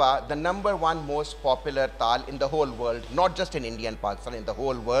Kehrwa, the #1 most popular Taal in the whole world, not just in India and Pakistan, in the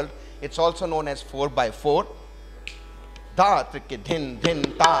whole world. It's also known as 4x4. Dha, trike, din, din,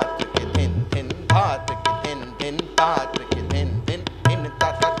 ta, trike, din, din, dha, trike, din, din, ta, trike, din, din, din,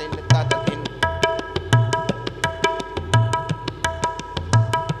 ta, ta, din, ta, ta, din.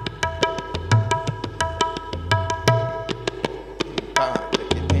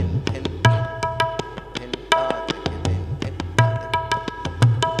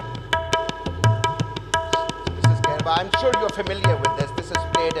 I'm sure you're familiar with this. This is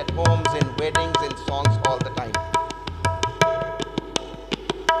played at homes, in weddings, in songs all the time.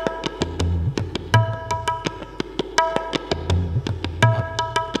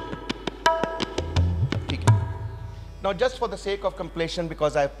 Now just for the sake of completion,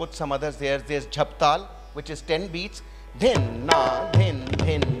 because I've put some others there, there's Jhap Taal, which is 10 beats. Dhin, na, dhin,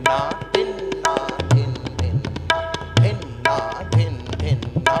 dhin, na,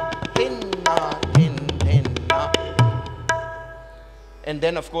 And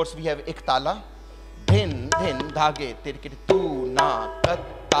then of course we have iktala. Dhin, dhin, dhage, tirkit, tu, na, kat,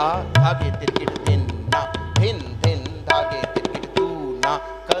 ta, dhage, tirkit, din, na. Dhin, dhin, dhage, tirkit, tu, na,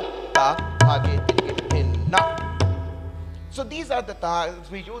 kat, ta, dhage, tirkit, din, na. So these are the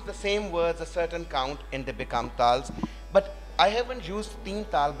taals. We use the same words, a certain count, and they become taals. But I haven't used teen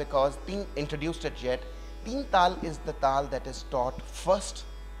taal because teen introduced it yet. Teen taal is the taal that is taught first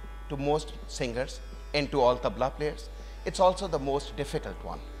to most singers and to all tabla players. It's also the most difficult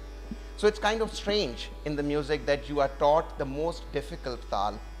one. So it's kind of strange in the music that you are taught the most difficult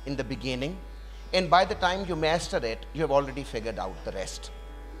taal in the beginning, and by the time you master it, you have already figured out the rest.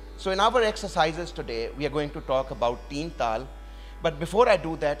 So in our exercises today, we are going to talk about teen taal. But before I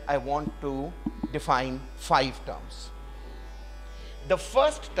do that, I want to define 5 terms. The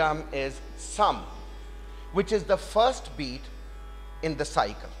first term is sum, which is the first beat in the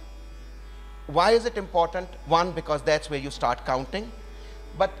cycle. Why is it important? One, because that's where you start counting.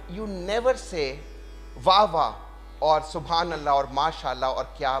 But you never say wah wah or subhanallah or mashallah or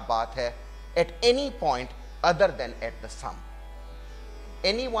kya baat hai at any point other than at the sum.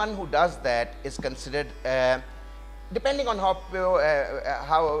 Anyone who does that is considered, depending on how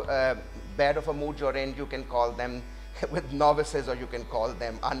bad of a mood you're in, you can call them with novices or you can call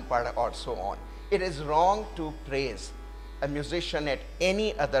them unpad or so on. It is wrong to praise a musician at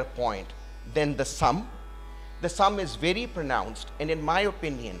any other point than the sum. The sum is very pronounced, and in my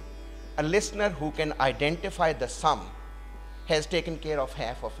opinion, a listener who can identify the sum has taken care of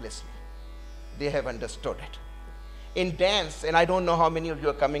half of listening. They have understood it. In dance, and I don't know how many of you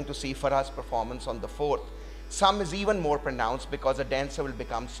are coming to see Farah's performance on the 4th, sum is even more pronounced because a dancer will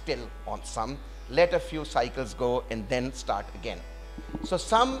become still on sum, let a few cycles go, and then start again. So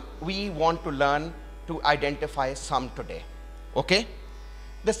sum, we want to learn to identify sum today, okay?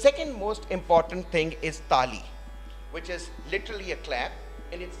 The second most important thing is tali, which is literally a clap,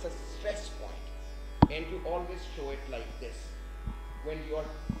 and it's a stress point. And you always show it like this. When you are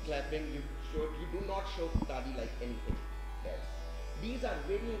clapping, you do not show tali like anything else. These are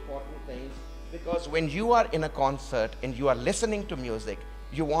very important things because when you are in a concert and you are listening to music,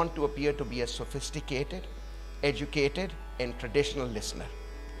 you want to appear to be a sophisticated, educated, and traditional listener.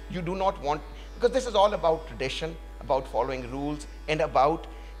 You do not want, because this is all about tradition, about following rules, and about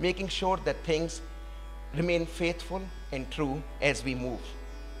making sure that things remain faithful and true as we move.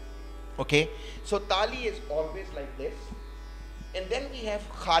 Okay? So tali is always like this. And then we have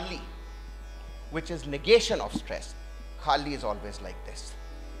khali, which is negation of stress. Khali is always like this.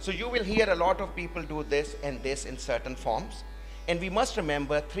 So you will hear a lot of people do this and this in certain forms. And we must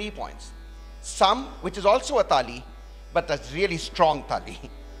remember 3 points. Sum, which is also a tali, but a really strong tali.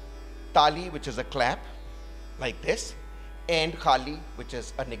 Tali, which is a clap, like this. And khali, which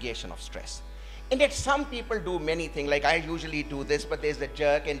is a negation of stress. And yet some people do many things, like I usually do this, but there's a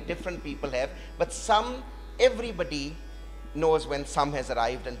jerk and different people have. But some, everybody knows when some has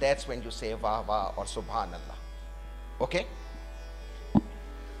arrived, and that's when you say wah wah or subhanallah. Okay?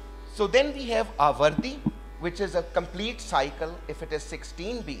 So then we have avardi, which is a complete cycle. If it is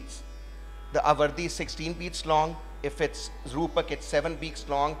 16 beats, the avardi is 16 beats long. If it's rupak, it's 7 beats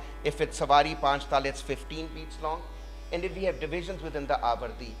long. If it's savari panch tal, it's 15 beats long. And if we have divisions within the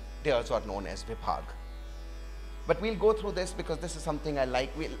avardi, those are known as vibhag. But we'll go through this because this is something I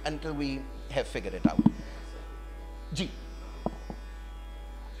like until we have figured it out. Ji.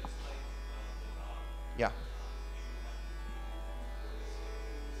 Yeah.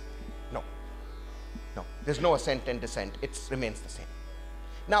 No. No. There's no ascent and descent. It remains the same.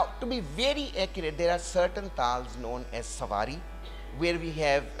 Now, to be very accurate, there are certain tals known as savari, where we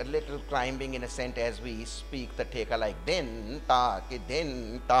have a little climbing in ascent as we speak the theka, like din, ta, ke din,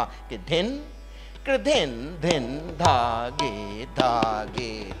 din, dha, ge, din, dha,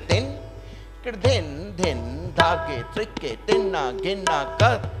 ge, trikke, tinna, ginna,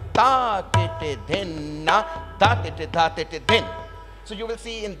 ka, ta, ke, din, na, da, te, din. So you will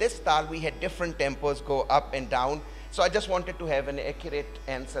see in this tal we had different tempos go up and down. So I just wanted to have an accurate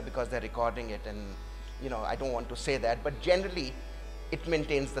answer because they're recording it, and you know, I don't want to say that, but generally it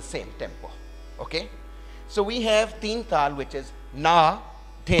maintains the same tempo. Okay? So we have teen tal, which is na,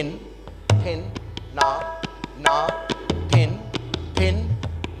 thin, na, thin, na, thin,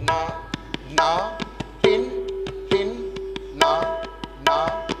 na,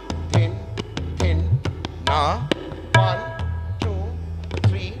 thin, na. 1, 2,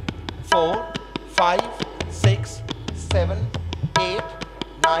 3, 4, 5, 6, 7, 8,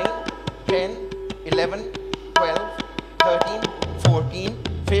 9, 10, 11, 12, 13, 14,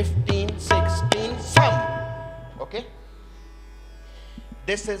 15, 16, sum. Okay?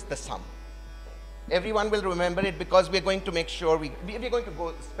 This is the sum. Everyone will remember it because we're going to make sure we're going to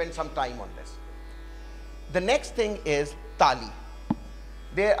go spend some time on this. The next thing is tali.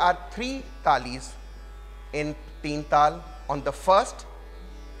 There are 3 talis in Teen Taal on the 1st,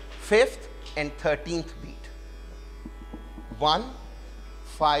 5th and 13th beat. 1,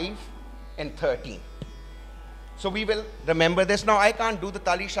 5 and 13. So we will remember this. Now I can't do the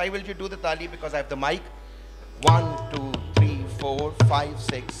tali. Shai, will you do the tali because I have the mic? 1, 2, 3, 4, 5,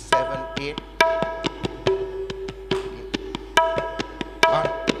 6, 7, 8. 1,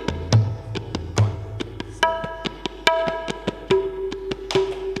 2, 3.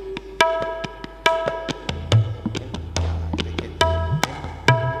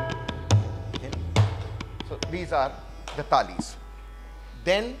 So these are the talis.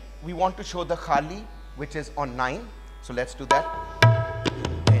 Then we want to show the khali, which is on 9. So let's do that.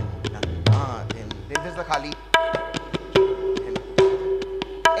 This is the khali.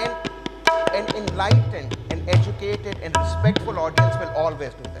 An enlightened and educated and respectful audience will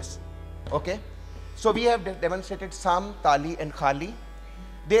always do this. Okay? So we have demonstrated Sam, Tali and Khali.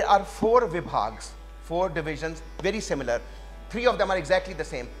 There are 4 vibhags, 4 divisions, very similar. 3 of them are exactly the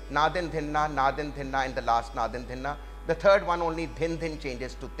same. Nadin Dhinna, and the last Nadin Dhinna. The third one only Dhin Dhin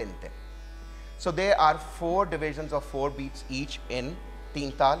changes to Tin Tin. So there are 4 divisions of 4 beats each in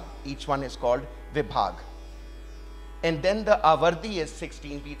Teen Taal. Each one is called Vibhag. And then the Avardi is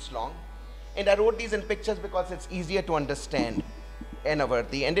 16 beats long. And I wrote these in pictures because it's easier to understand an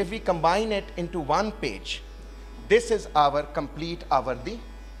Avardi. And if we combine it into one page, this is our complete Avardi.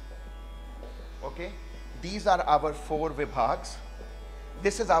 Okay? These are our 4 Vibhags.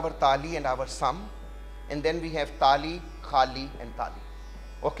 This is our Tali and our Sam. And then we have Tali, Khali and Tali.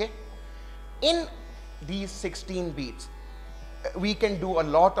 Okay? In these 16 beats, we can do a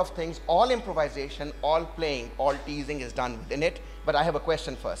lot of things. All improvisation, all playing, all teasing is done within it. But I have a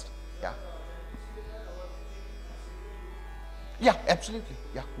question first. Yeah. Yeah, absolutely.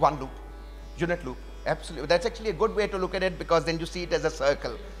 Yeah, one loop, unit loop. Absolutely. That's actually a good way to look at it because then you see it as a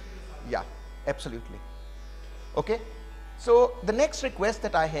circle. Yeah, absolutely. Okay. So the next request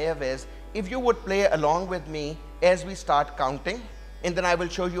that I have is if you would play along with me as we start counting, and then I will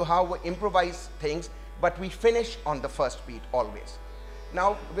show you how we improvise things, but we finish on the first beat always.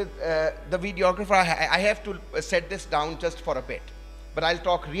 Now with the videographer, I have to set this down just for a bit, but I'll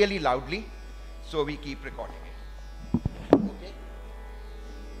talk really loudly so we keep recording it. Okay?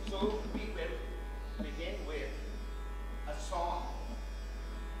 So we will begin with a song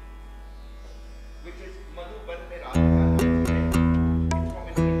which is Madhuban Mein Raag. It's from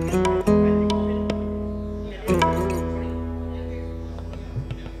an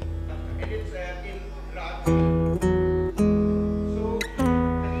and it's in Raag. So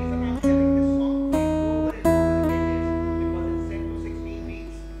the reason I'm telling this song over and over again is because it's set to 16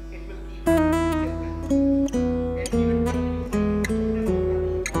 beats, it will keep different. And even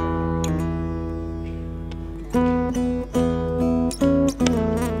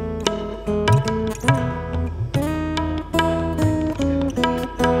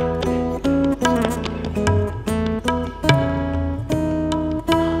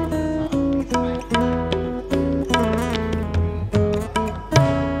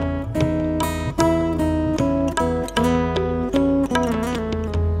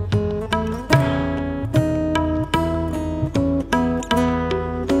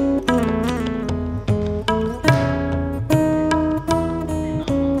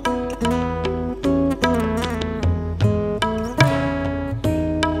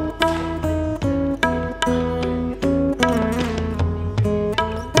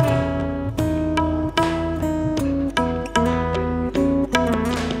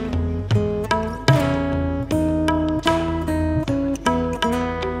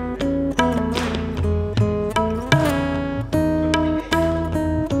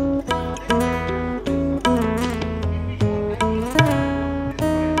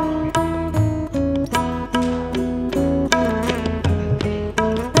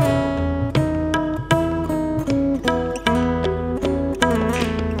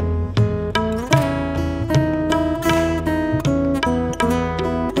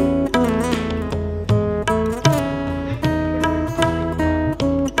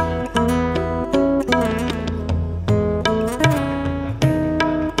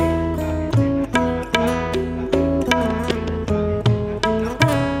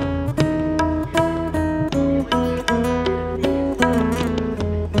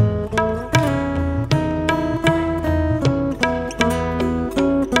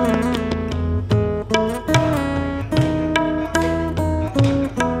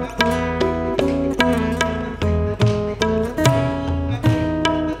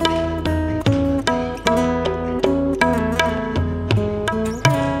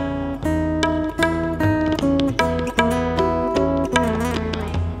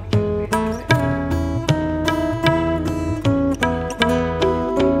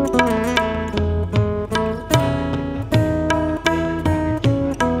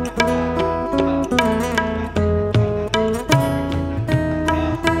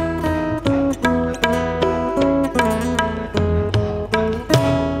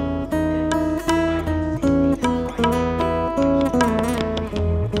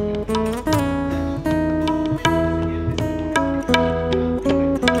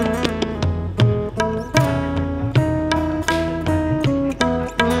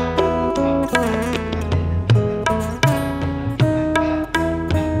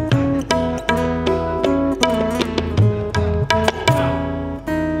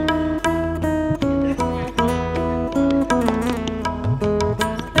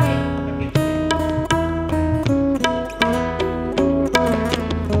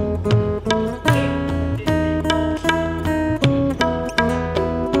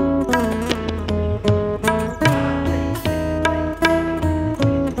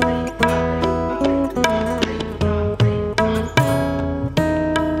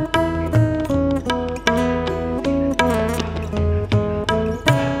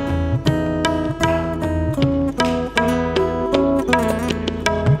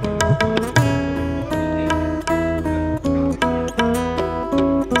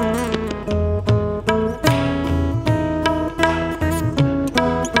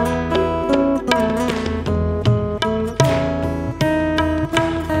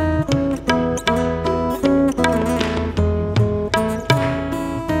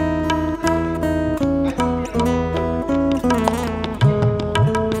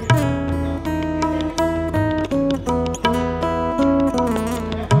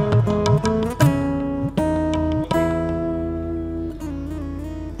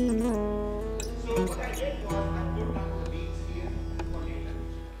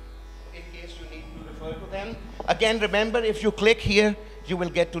Again, remember, if you click here, you will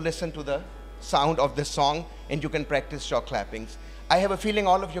get to listen to the sound of this song, and you can practice jaw clappings. I have a feeling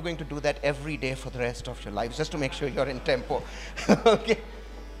all of you are going to do that every day for the rest of your lives, just to make sure you're in tempo. Okay.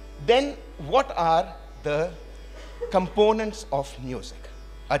 Then, what are the components of music?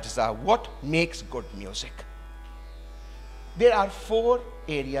 Ajza, what makes good music? There are 4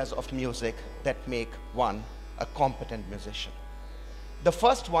 areas of music that make one a competent musician. The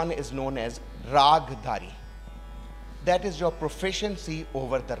first one is known as Raagdari. That is your proficiency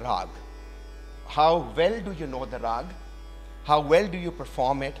over the Raag. How well do you know the Raag? How well do you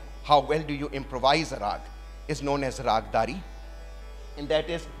perform it? How well do you improvise a Raag? Is known as Raagdari. And that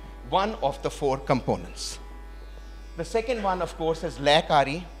is one of the 4 components. The second one, of course, is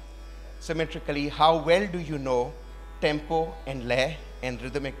Laykari. Symmetrically, how well do you know tempo and lay and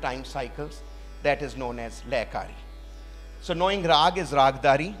rhythmic time cycles? That is known as Laykari. So knowing Raag is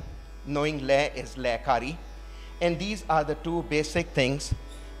Raagdari, knowing lay is Laykari. And these are the 2 basic things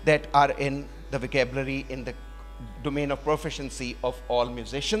that are in the vocabulary in the domain of proficiency of all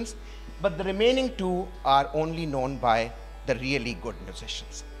musicians. But the remaining 2 are only known by the really good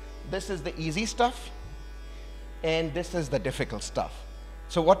musicians. This is the easy stuff, and this is the difficult stuff.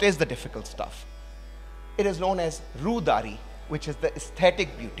 So what is the difficult stuff? It is known as Rudari, which is the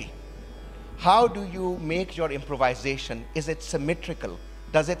aesthetic beauty. How do you make your improvisation? Is it symmetrical?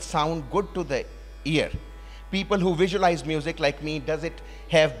 Does it sound good to the ear? People who visualize music like me, does it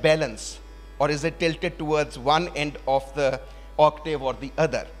have balance? Or is it tilted towards one end of the octave or the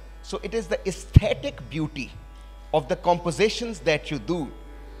other? So it is the aesthetic beauty of the compositions that you do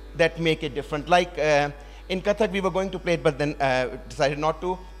that make it different. Like in Kathak, we were going to play it, but then decided not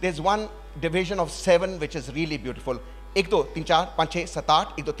to. There's one division of 7 which is really beautiful. 1 2 3 4 5 6 7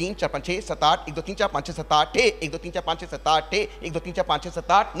 8 1 2 3 4 5 6 7 8 1 2 3 4 5 6 7 8 1 2 3 4 5 6 7 8 1 2 3 4 5 6 7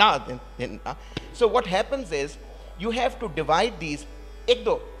 8 na then na. So what happens is you have to divide these 1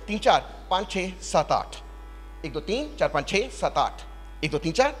 2 3 4 5 6 7 8 1 2 3 4 5 6 7 8 1 2 3 4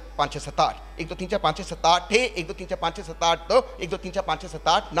 5 6 7 8 1 2 3 4 5 6 7 8 1 2 3 4 5 6 7 8 2 1 2 3 4 5 6 7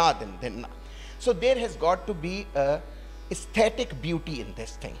 8 na then na. So there has got to be a aesthetic beauty in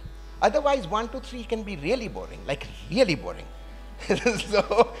this thing. Otherwise, 1 2 3 can be really boring, like really boring.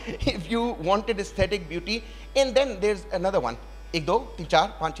 So if you wanted aesthetic beauty, and then there's another one. 1 2 3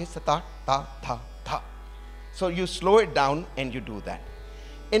 4 5 6 7 8 ta tha tha. So you slow it down and you do that.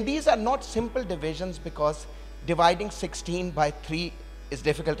 And these are not simple divisions, because dividing 16 by 3 is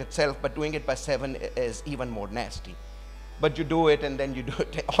difficult itself, but doing it by 7 is even more nasty. But you do it, and then you do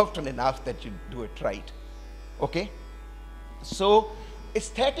it often enough that you do it right. Okay? So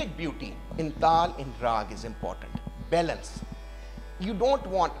aesthetic beauty in Taal, in Raag is important. Balance. You don't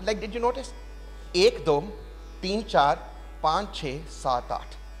want, like, did you notice? 1 2 3 4 5 6 7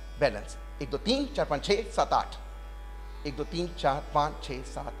 8. Balance. 1 2 3 4 5 6 7 8. 1 2 3 4 5 6 7 8. 1 2 3 4 5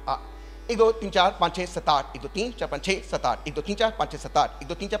 6 7 8. 1 2 3 4 5 6 7 8. 1 2 3 4 5 6 7 8. 1 2 3 4 5 6 7 8.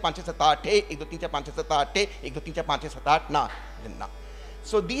 1 2 3 4 5 6 7 8. 1 2 3 4 5 6 7 8. Na. Na.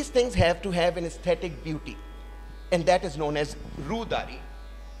 So these things have to have an aesthetic beauty, and that is known as Rudari,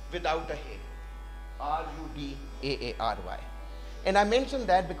 without a hay. Rudaary. And I mentioned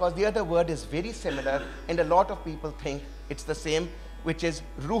that because the other word is very similar, and a lot of people think it's the same, which is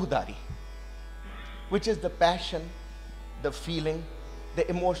Ruhdari, which is the passion, the feeling, the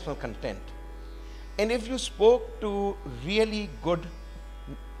emotional content. And if you spoke to really good,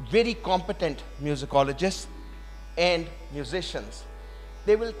 very competent musicologists and musicians,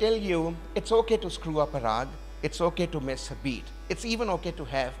 they will tell you it's okay to screw up a rag, it's okay to miss a beat, it's even okay to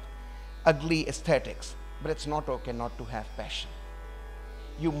have ugly aesthetics, but it's not okay not to have passion.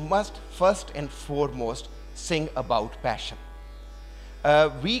 You must first and foremost sing about passion. A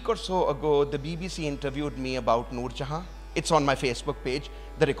week or so ago, the BBC interviewed me about Noor Jahan. It's on my Facebook page,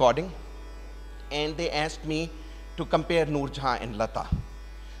 the recording. And they asked me to compare Noor Jahan and Lata.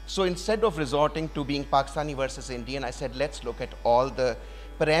 So instead of resorting to being Pakistani versus Indian, I said, let's look at all the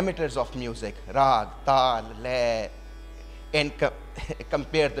parameters of music, Raag, Taal, Lay, and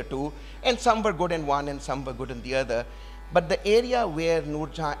compare the two. And some were good in one and some were good in the other. But the area where Noor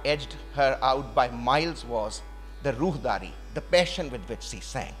Jahan edged her out by miles was the Ruhdari, the passion with which she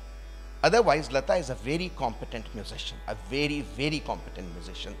sang. Otherwise, Lata is a very competent musician, a very, very competent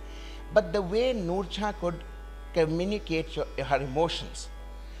musician. But the way Noor Jahan could communicate her emotions,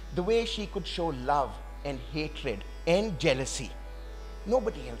 the way she could show love and hatred and jealousy,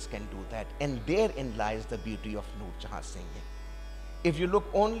 nobody else can do that. And therein lies the beauty of Noor Jahan's singing. If you look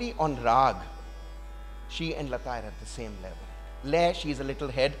only on Raag, she and Lata are at the same level. Lay, she's a little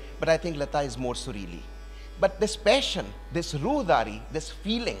head, but I think Lata is more surreally. But this passion, this Ruhdari, this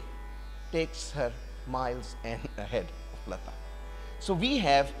feeling, takes her miles and ahead of Lata. So we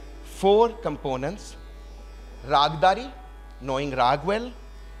have 4 components: Ragdari, knowing Rag well;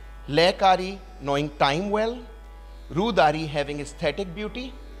 Laikari, knowing time well; Ruhdari, having aesthetic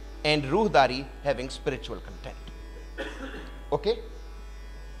beauty; and Ruhdari, having spiritual content. Okay?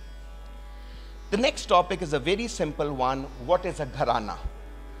 The next topic is a very simple one. What is a gharana?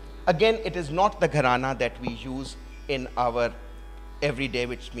 Again, it is not the gharana that we use in our everyday,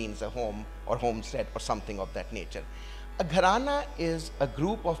 which means a home or homestead or something of that nature. A gharana is a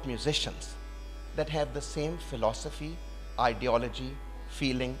group of musicians that have the same philosophy, ideology,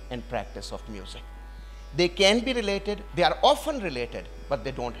 feeling, and practice of music. They can be related, they are often related, but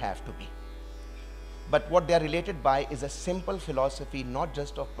they don't have to be. But what they are related by is a simple philosophy, not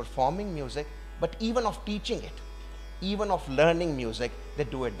just of performing music, but even of teaching it, even of learning music. They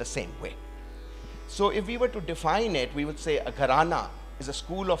do it the same way. So if we were to define it, we would say a gharana is a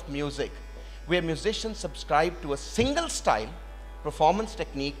school of music where musicians subscribe to a single style, performance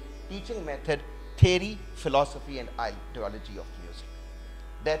technique, teaching method, theory, philosophy, and ideology of music.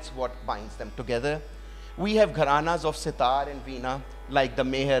 That's what binds them together. We have gharanas of sitar and veena, like the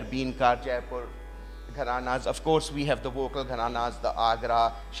Meher, Beenkar, Jaipur gharanas. Of course, we have the vocal gharanas, the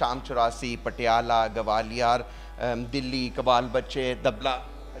Agra, Sham Churasi, Patiala, Gwalior, Delhi, Kabal Bache, Dabla,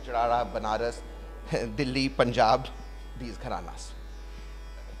 Acharara, Banaras, Delhi, Punjab, these gharanas.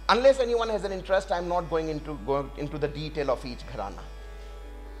 Unless anyone has an interest, I'm not going into the detail of each gharana.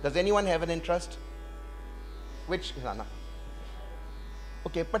 Does anyone have an interest? Which gharana?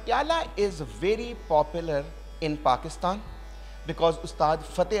 Okay, Patiala is very popular in Pakistan because Ustad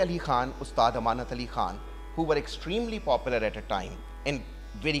Fateh Ali Khan, Ustad Amanat Ali Khan, who were extremely popular at a time and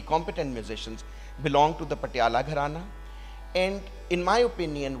very competent musicians, belong to the Patiala Gharana. And in my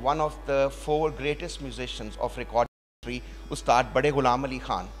opinion, one of the 4 greatest musicians of recording history, Ustad Ghulam Ali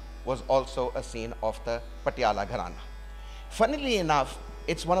Khan, was also a scene of the Patiala Gharana. Funnily enough,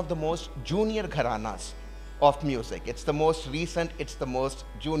 it's one of the most junior gharanas of music. It's the most recent, it's the most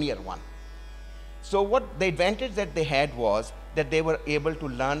junior one. So what the advantage that they had was that they were able to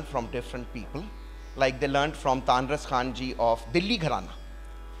learn from different people. Like they learned from Tanras Khan ji of Delhi Gharana.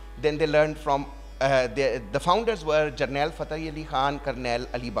 Then they learned from, the founders were Jarnail Fateh Ali Khan, Colonel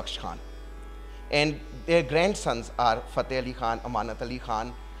Ali Bakhsh Khan. And their grandsons are Fateh Ali Khan, Amanat Ali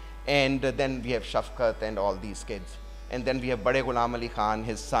Khan, and then we have Shaukat and all these kids. And then we have Bade Ghulam Ali Khan,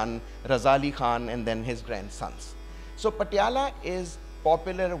 his son, Raza Ali Khan, and then his grandsons. So Patiala is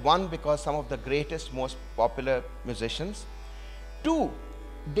popular, 1, because some of the greatest, most popular musicians. 2,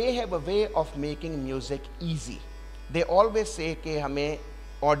 they have a way of making music easy. They always say कि हमें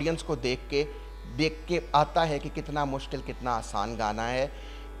audience को देख के आता है कि कितना मुश्किल, कितना आसान गाना है.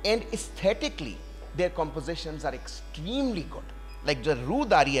 And aesthetically, their compositions are extremely good. Like the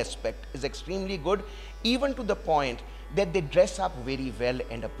Ruhdari aspect is extremely good, even to the point that they dress up very well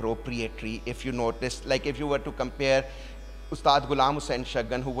and appropriately. If you notice, like if you were to compare Ustad Ghulam Hassan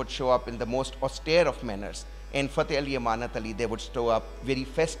Shaggan, who would show up in the most austere of manners, and Fateh Ali Amanat Ali, they would show up very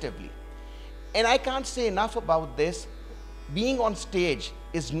festively. And I can't say enough about this. Being on stage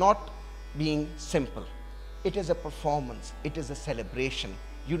is not being simple. It is a performance. It is a celebration.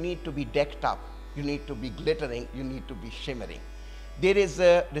 You need to be decked up. You need to be glittering. You need to be shimmering. It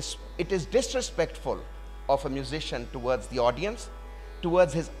is disrespectful of a musician towards the audience,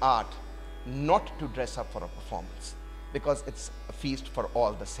 towards his art, not to dress up for a performance, because it's a feast for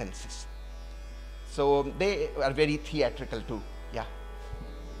all the senses. So they are very theatrical too. Yeah.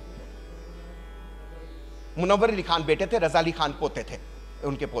 Munawwar Ali Khan बेटे थे, रज़ा अली खान पोते थे,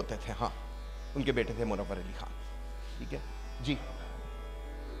 उनके पोते थे, हाँ, उनके बेटे थे मुनव्वर अली खान. ठीक है, जी.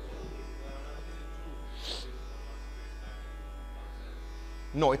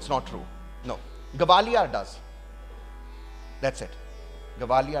 No, it's not true. No. Gwalior does. That's it.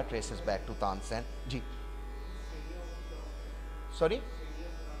 Gwalior traces back to Tansen. Ji. Sorry?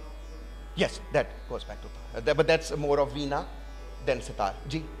 Yes, that goes back to Tansen. But that's more of Veena than sitar.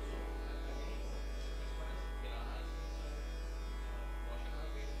 Ji.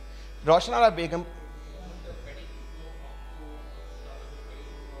 Roshanara Begum.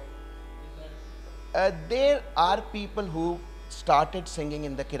 There are people who started singing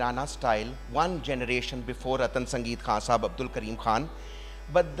in the Kirana style 1 generation before Ratan Sangeet Khan Sahab, Abdul Karim Khan.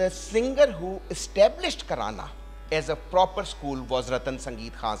 But the singer who established Kirana as a proper school was Ratan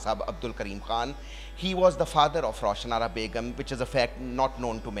Sangeet Khan Sahab, Abdul Karim Khan. He was the father of Roshanara Begum, which is a fact not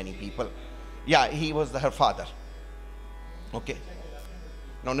known to many people. Yeah, he was her father. Okay.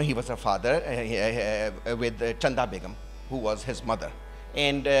 No, he was her father with Chanda Begum, who was his mother.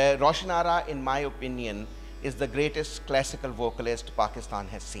 And Roshanara, in my opinion, is the greatest classical vocalist Pakistan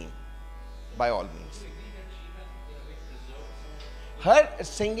has seen. by all means. Her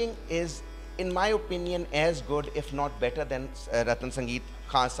singing is, in my opinion, as good, if not better than Ratan Sangeet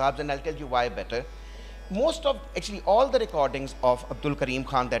Khan Saab's, and I'll tell you why better. Most of, actually all the recordings of Abdul Karim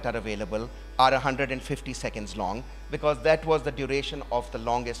Khan that are available are 150 seconds long, because that was the duration of the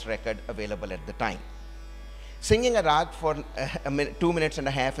longest record available at the time. Singing a rag for 2 minutes and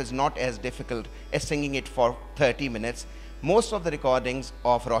a half is not as difficult as singing it for 30 minutes. Most of the recordings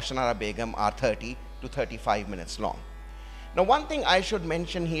of Roshanara Begum are 30 to 35 minutes long. Now, one thing I should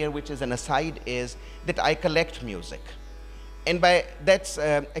mention here, which is an aside, is that I collect music. And by that's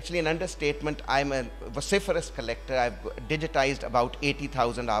actually an understatement. I'm a vociferous collector. I've digitized about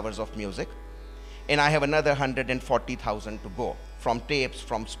 80,000 hours of music, and I have another 140,000 to go, from tapes,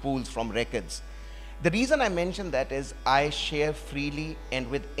 from spools, from records. The reason I mention that is I share freely and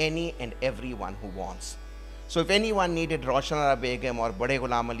with any and everyone who wants. So if anyone needed Roshanara Begum or Bade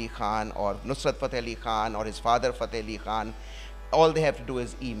Ghulam Ali Khan or Nusrat Fateh Ali Khan or his father Fateh Ali Khan, all they have to do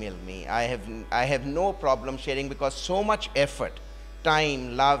is email me. I have no problem sharing, because so much effort,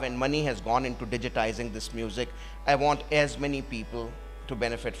 time, love, and money has gone into digitizing this music. I want as many people to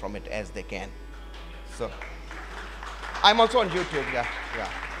benefit from it as they can. So I'm also on YouTube, yeah.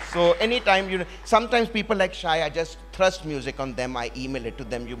 So anytime sometimes people like shy, I just thrust music on them, I email it to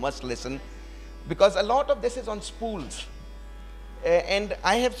them, you must listen. Because a lot of this is on spools. And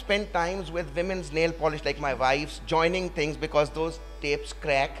I have spent times with women's nail polish, like my wife's, joining things, because those tapes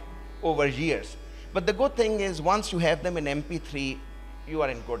crack over years. But the good thing is, once you have them in MP3, you are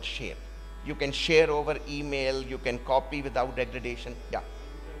in good shape. You can share over email, you can copy without degradation. Yeah.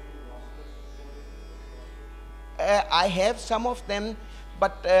 I have some of them,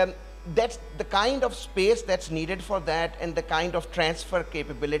 but that's the kind of space that's needed for that, and the kind of transfer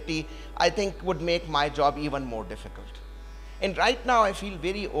capability, I think, would make my job even more difficult. And right now I feel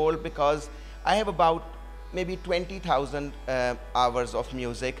very old, because I have about maybe 20,000 hours of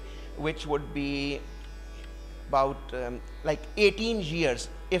music, which would be about like 18 years.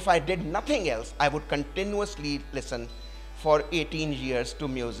 If I did nothing else, I would continuously listen for 18 years to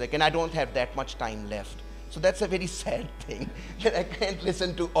music, and I don't have that much time left. So that's a very sad thing, that I can't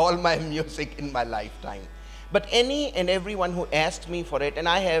listen to all my music in my lifetime. But any and everyone who asked me for it, and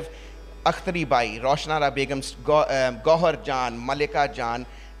I have Akhtari Bai, Roshanara Begum's Gohar Jan, Malika Jan,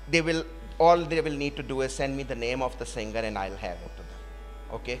 all they will need to do is send me the name of the singer, and I'll have it to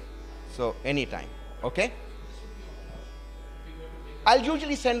them. Okay? So anytime. Okay? I'll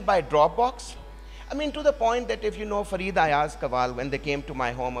usually send by Dropbox. I mean, to the point that if you know Farid Ayaz Kawal, when they came to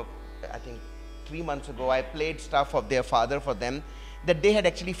my home, I think 3 months ago, I played stuff of their father for them that they had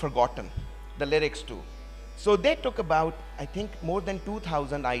actually forgotten the lyrics to. So they took about, I think, more than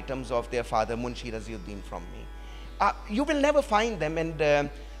 2,000 items of their father, Munshi Raziuddin, from me. You will never find them, and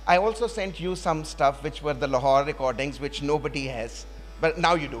I also sent you some stuff which were the Lahore recordings, which nobody has, but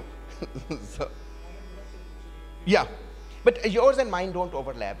now you do. So, yeah, but yours and mine don't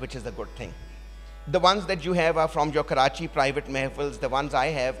overlap, which is a good thing. The ones that you have are from your Karachi private mehfils. The ones I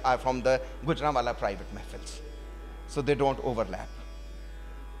have are from the Gujranwala private mehfils. So they don't overlap.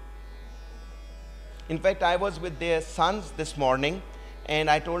 In fact, I was with their sons this morning, and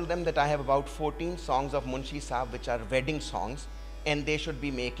I told them that I have about 14 songs of Munshi Saab, which are wedding songs, and they should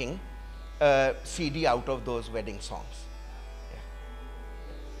be making a CD out of those wedding songs. Yeah.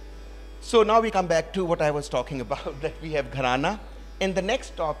 So now we come back to what I was talking about, that we have Gharana. And the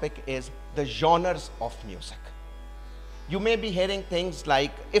next topic is the genres of music. You may be hearing things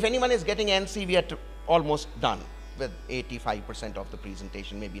like, if anyone is getting NC, we are almost done with 85% of the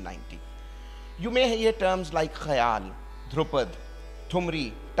presentation, maybe 90. You may hear terms like khayal, dhrupad,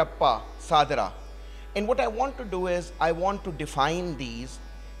 thumri, tappa, sadara. And what I want to do is, I want to define these,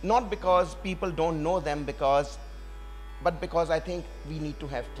 not because people don't know them, but because I think we need to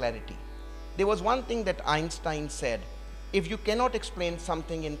have clarity. There was one thing that Einstein said: if you cannot explain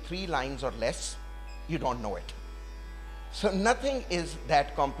something in 3 lines or less, you don't know it. So nothing is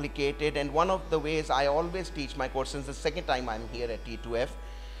that complicated, and one of the ways I always teach my course, since the second time I'm here at T2F,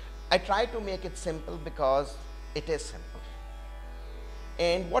 I try to make it simple because it is simple.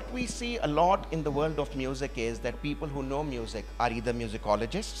 And what we see a lot in the world of music is that people who know music are either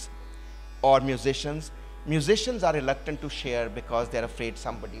musicologists or musicians. Musicians are reluctant to share because they're afraid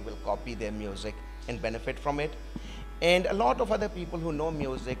somebody will copy their music and benefit from it. And a lot of other people who know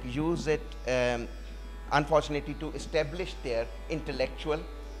music use it, unfortunately, to establish their intellectual,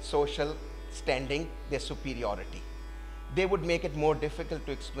 social standing, their superiority. They would make it more difficult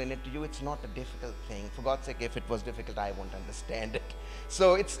to explain it to you. It's not a difficult thing. For God's sake, if it was difficult, I won't understand it.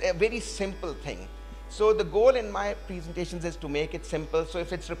 So it's a very simple thing. So the goal in my presentations is to make it simple. So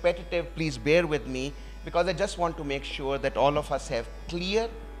if it's repetitive, please bear with me, because I just want to make sure that all of us have clear,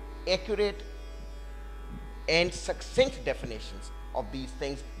 accurate, and succinct definitions of these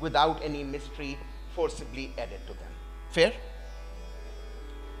things without any mystery forcibly added to them. Fair?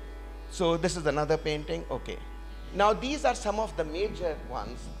 So this is another painting. Okay. Now these are some of the major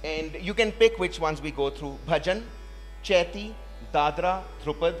ones, and you can pick which ones we go through. Bhajan, Chaiti, Dadra,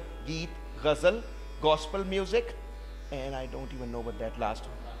 Dhrupad, Geet, Ghazal, gospel music, and I don't even know what that last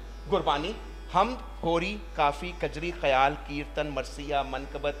one. Gurbani, Hamd, Hori, Kafi, Kajri, Khayal, Kirtan, Marsiya,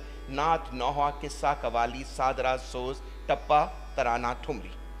 Mankabat, Naat, Noha, Kissa, Kawali, Sadra, Soz, Tappa, Tarana,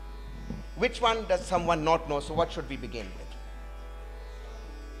 Thumri. Which one does someone not know? So what should we begin with?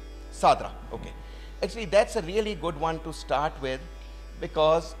 Sadra. Okay. Actually, that's a really good one to start with,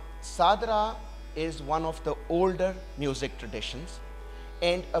 because Sadra is one of the older music traditions.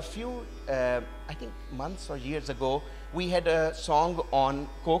 And a few, I think months or years ago, we had a song on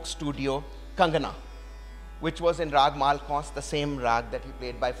Coke Studio, Kangana, which was in Raag Malkons, the same Raag that he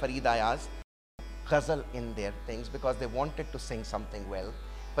played by Farid Ayaz. Ghazal in their things, because they wanted to sing something well,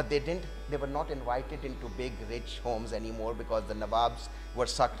 but they were not invited into big rich homes anymore, because the Nawabs were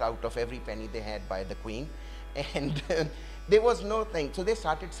sucked out of every penny they had by the Queen. And there was no thing. So they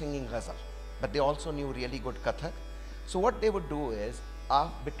started singing Ghazal, but they also knew really good Kathak. So what they would do is,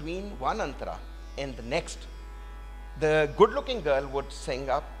 between one antara and the next, the good-looking girl would sing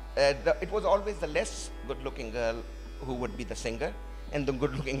up. It was always the less good-looking girl who would be the singer, and the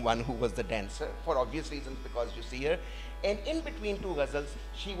good-looking one who was the dancer, for obvious reasons, because you see her. And in between two ghazals,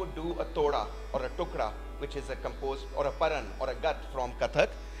 she would do a toda or a tukra, which is a composed, or a paran or a gat from Kathak.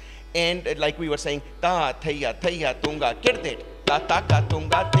 And like we were saying, ta thaya thaya tunga kirdet, ta ta ka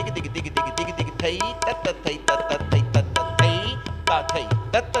tunga dig dig dig dig dig dig thay ta ta thay ta ta thay ta ta thay ta thay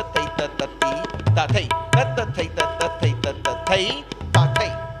ta ta thay ta ta ti ta thay ta ta thay ta ta thay ta ta thay ta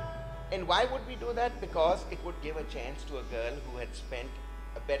thay. And why would we do that? Because it would give a chance to a girl who had spent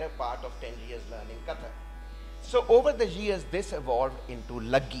a better part of 10 years learning Kathak. So over the years, this evolved into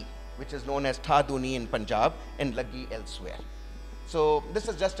Laggi, which is known as Thaduni in Punjab and Laggi elsewhere. So this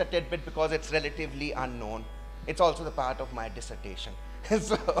is just a tidbit because it's relatively unknown. It's also the part of my dissertation.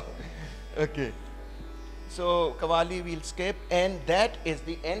 So, okay. So Qawwali we'll skip, and that is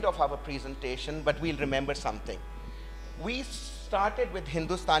the end of our presentation, but we'll remember something. We started with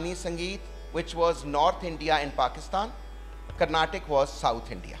Hindustani Sangeet, which was North India and Pakistan. Carnatic was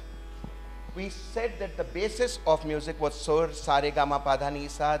South India. We said that the basis of music was Sur, Sa Re Ga Ma Pa Dha Ni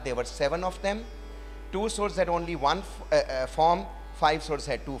Sa. There were 7 of them. 2 surs had only one form, 5 surs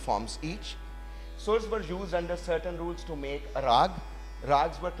had 2 forms each. Surs were used under certain rules to make a rag.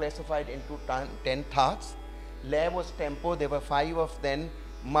 Rags were classified into 10 thaaths. Lay was tempo. There were 5 of them: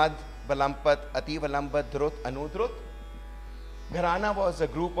 Mad, Valampat, Ati Valampat, Drut, Anudrut. Gharana was a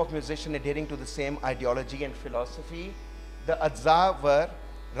group of musicians adhering to the same ideology and philosophy. The Ajza were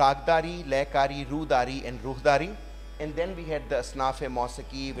Ragdari, Laikari, Rudari, and Ruhdari. And then we had the Asnaf-e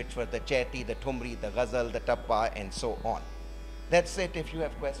Mausiki, which were the Chaiti, the Thumri, the Ghazal, the Tappa, and so on. That's it. If you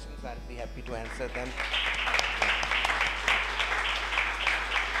have questions, I'll be happy to answer them.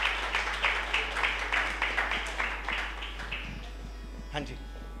 Hanji.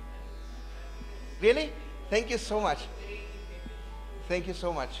 Really? Thank you so much. Thank you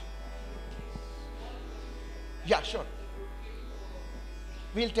so much. Yeah, sure.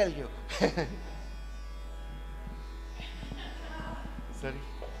 We'll tell you. Sorry.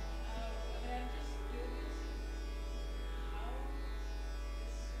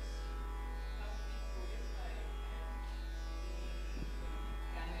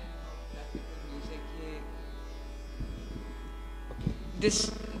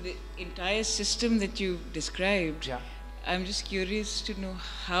 The entire system that you described, Yeah. I'm just curious to know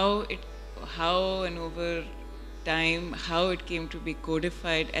how and over time, how it came to be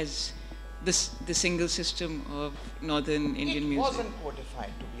codified as the single system of Northern Indian music. It wasn't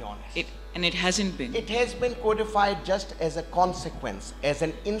codified, to be honest. And it hasn't been. It has been codified just as a consequence, as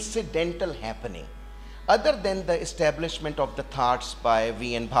an incidental happening, other than the establishment of the thoughts by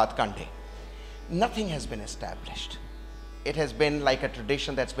V.N. Bhatkande. Nothing has been established. It has been like a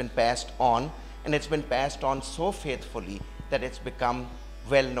tradition that's been passed on, and it's been passed on so faithfully that it's become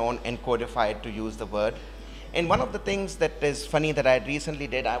well known and codified, to use the word. And one of the things that is funny that I recently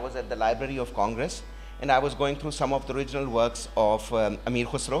did, I was at the Library of Congress, and I was going through some of the original works of Amir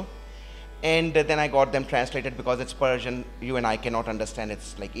Khusro. And then I got them translated because it's Persian. You and I cannot understand.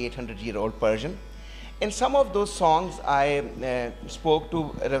 It's like 800-year-old Persian. In some of those songs, I spoke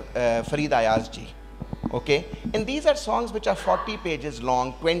to Farid Ayaz ji. Okay? And these are songs which are 40 pages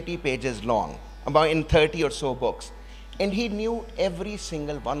long, 20 pages long. about in 30 or so books. And he knew every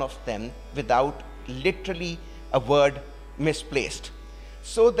single one of them without literally a word misplaced.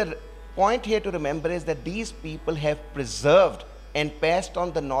 So the point here to remember is that these people have preserved and passed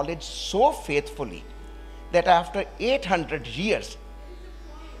on the knowledge so faithfully that after 800 years,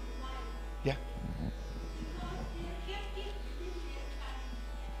 yeah,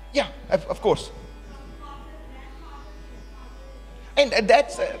 yeah, of course. And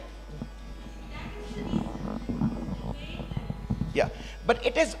that's, yeah, but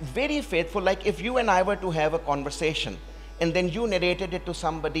it is very faithful. Like if you and I were to have a conversation and then you narrated it to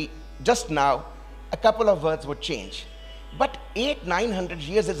somebody just now, a couple of words would change. But 800-900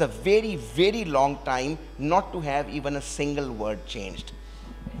 years is a very, very long time not to have even a single word changed.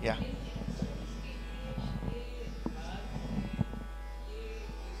 Yeah.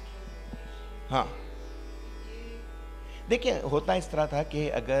 हाँ, देखिए होता इस तरह था कि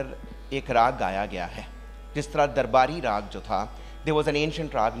अगर एक राग गाया गया है, जिस तरह दरबारी राग जो था, there was an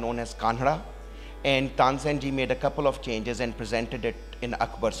ancient rag known as Kanhada, and Tansen ji made a couple of changes and presented it in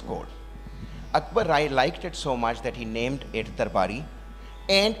Akbar's court. Akbar liked it so much that he named it Darbari,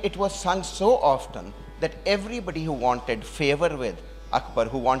 and it was sung so often that everybody who wanted favor with Akbar,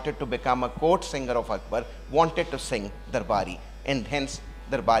 who wanted to become a court singer of Akbar, wanted to sing Darbari, and hence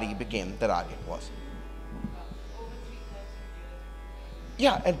Darbari became the rag it was.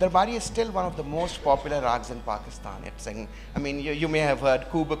 Yeah, and Darbari is still one of the most popular rags in Pakistan. It's, I mean, you may have heard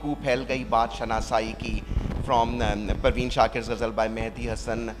Koob Koob Phel Gayi Baat Shanasai Ki from Parveen Shakir's ghazal by Mehdi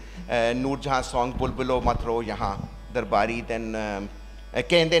Hassan, Noor Jahan song Bulbulo Matro Yahan, Darbari, then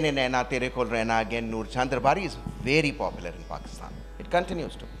Kende Ne Naina Tere Kol Rehna again, Noor Jahan. Darbari is very popular in Pakistan. It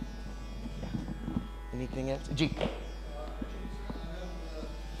continues to. Yeah. Anything else? Ji.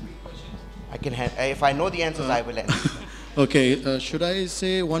 I can if I know the answers, I will answer. Okay, should I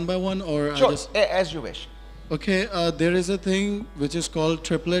say one by one or sure, as you wish. Okay, there is a thing which is called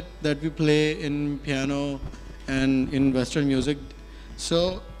triplet that we play in piano and in Western music.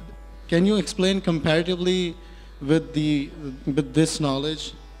 So, can you explain comparatively with this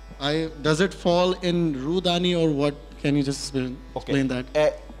knowledge? Does it fall in Rudani or what? Can you just explain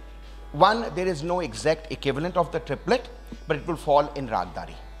that? One, there is no exact equivalent of the triplet, but it will fall in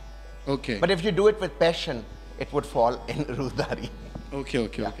Ragdari. Okay. But if you do it with passion, it would fall in Rudari.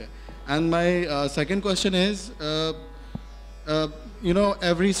 Okay. And my second question is, you know,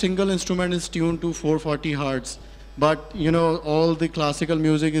 every single instrument is tuned to 440 hertz, but you know, all the classical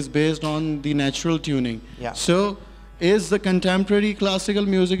music is based on the natural tuning. Yeah. So, is the contemporary classical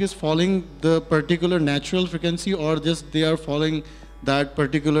music is following the particular natural frequency, or just they are following that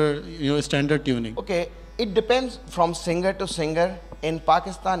particular standard tuning? Okay, it depends from singer to singer. In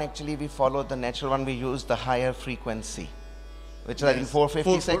Pakistan, actually, we follow the natural one. We use the higher frequency, which is I think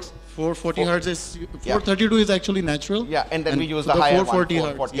 456. 440 hertz is 432 is actually natural. Yeah, and then we use the higher 440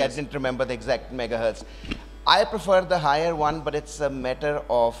 one. 440 hertz. Yes. I didn't remember the exact megahertz. I prefer the higher one, but it's a matter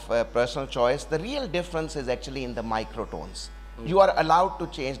of personal choice. The real difference is actually in the microtones. You are allowed to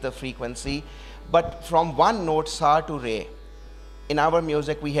change the frequency, but from one note, sa to re, in our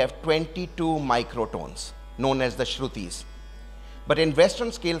music we have 22 microtones, known as the shrutis. But in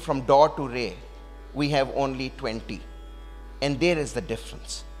Western scale, from do to re, we have only 20. And there is the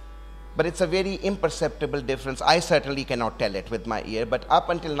difference. But it's a very imperceptible difference. I certainly cannot tell it with my ear. But up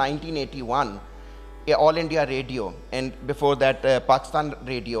until 1981, All India Radio, and before that Pakistan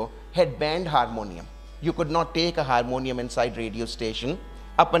Radio, had banned harmonium. You could not take a harmonium inside radio station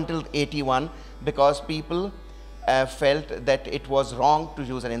up until 81 because people felt that it was wrong to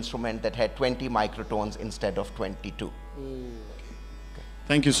use an instrument that had 20 microtones instead of 22.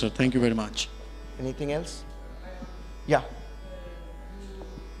 Thank you, sir. Thank you very much. Anything else? Yeah.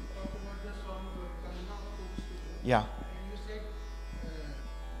 Yeah.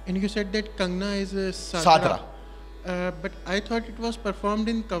 And you said that Kangna is a Sadra. But I thought it was performed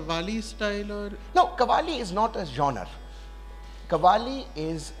in Qawwali style or... No, Qawwali is not a genre. Qawwali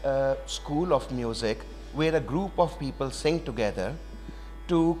is a school of music where a group of people sing together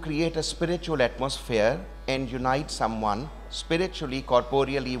to create a spiritual atmosphere and unite someone spiritually,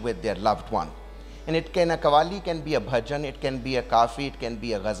 corporeally with their loved one. And a Qawwali can be a bhajan, it can be a kafi, it can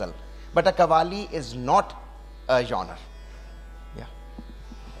be a ghazal. But a Qawwali is not a genre. Yeah.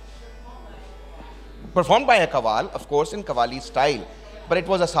 Performed by a Qawwal, of course, in Qawwali style, but it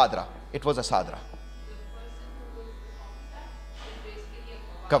was a sadra. It was a sadra.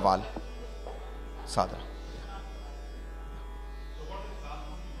 Qawwal. Sadra.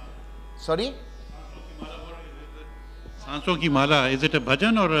 Sorry? Sanso ki mala, is it a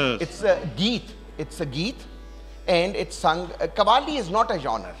bhajan or a... It's a geet. It's a geet, and it's sung. Qawwali is not a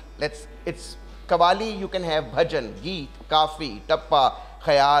genre. It's Qawwali, you can have bhajan, geet, kafi, tappa,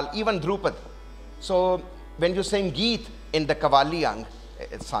 khayal, even drupad. So when you sing geet in the Qawwali ang,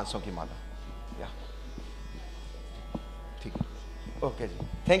 it's Sanson ki mala. Yeah. ठीक है. Okay ji.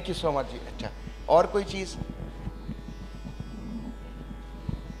 Thank you so much जी. अच्छा. और कोई चीज़?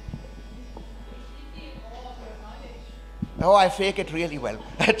 Oh, I fake it really well.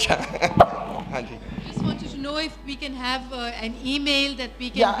 अच्छा. हाँ जी. Just wanted to know if we can have an email that we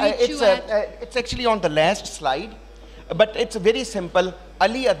can Yeah, reach you at. it's actually on the last slide, but it's very simple.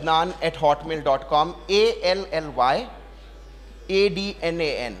 aliadnan@hotmail.com,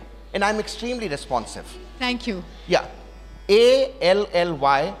 ALLYADNAN, and I'm extremely responsive. Thank you. Yeah,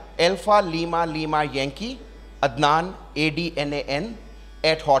 ALLY Alpha Lima Lima Yankee Adnan ADNAN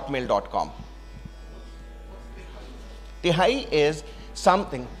 @hotmail.com. Tihai is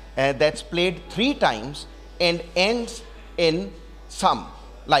something that's played 3 times and ends in sum,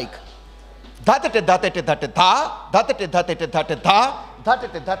 like dhatate dhatate dhate dha, dhatate dhatate dhate dha,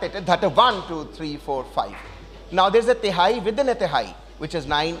 dhatate dhatate dhate 1, 2, 3, 4, 5. Now there's a tihai within a tihai, which is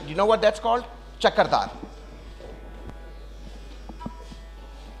 9. You know what that's called? Chakardar.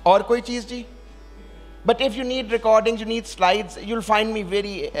 Or koi cheez ji? But if you need recordings, you need slides, you'll find me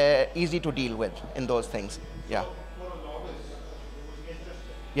very easy to deal with in those things. Yeah.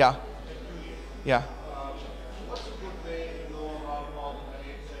 Yeah. Yeah. What's a good way to know about all the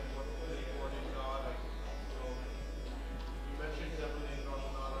dates and what the recordings are? Like, you mentioned several things on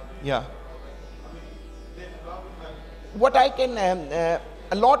Yeah. What I can,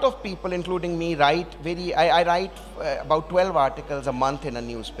 a lot of people, including me, write I write about 12 articles a month in a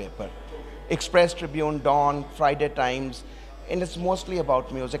newspaper. Express Tribune, Dawn, Friday Times, and it's mostly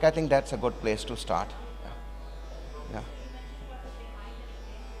about music. I think that's a good place to start. Yeah. Yeah.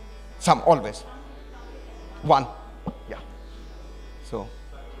 Some, always. 1. Yeah. So,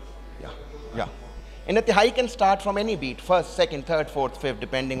 yeah. Yeah. And a tihai can start from any beat, 1st, 2nd, 3rd, 4th, 5th,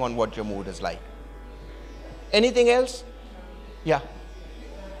 depending on what your mood is like. Anything else? Yeah.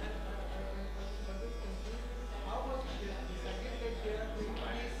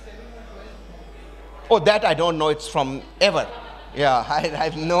 Oh, that I don't know. It's from ever. Yeah, I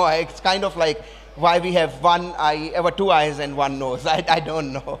have no. It's kind of like why we have one eye, 2 eyes and 1 nose. I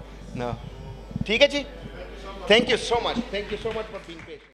don't know. No. ठीक है जी? Thank you so much. Thank you so much for being patient.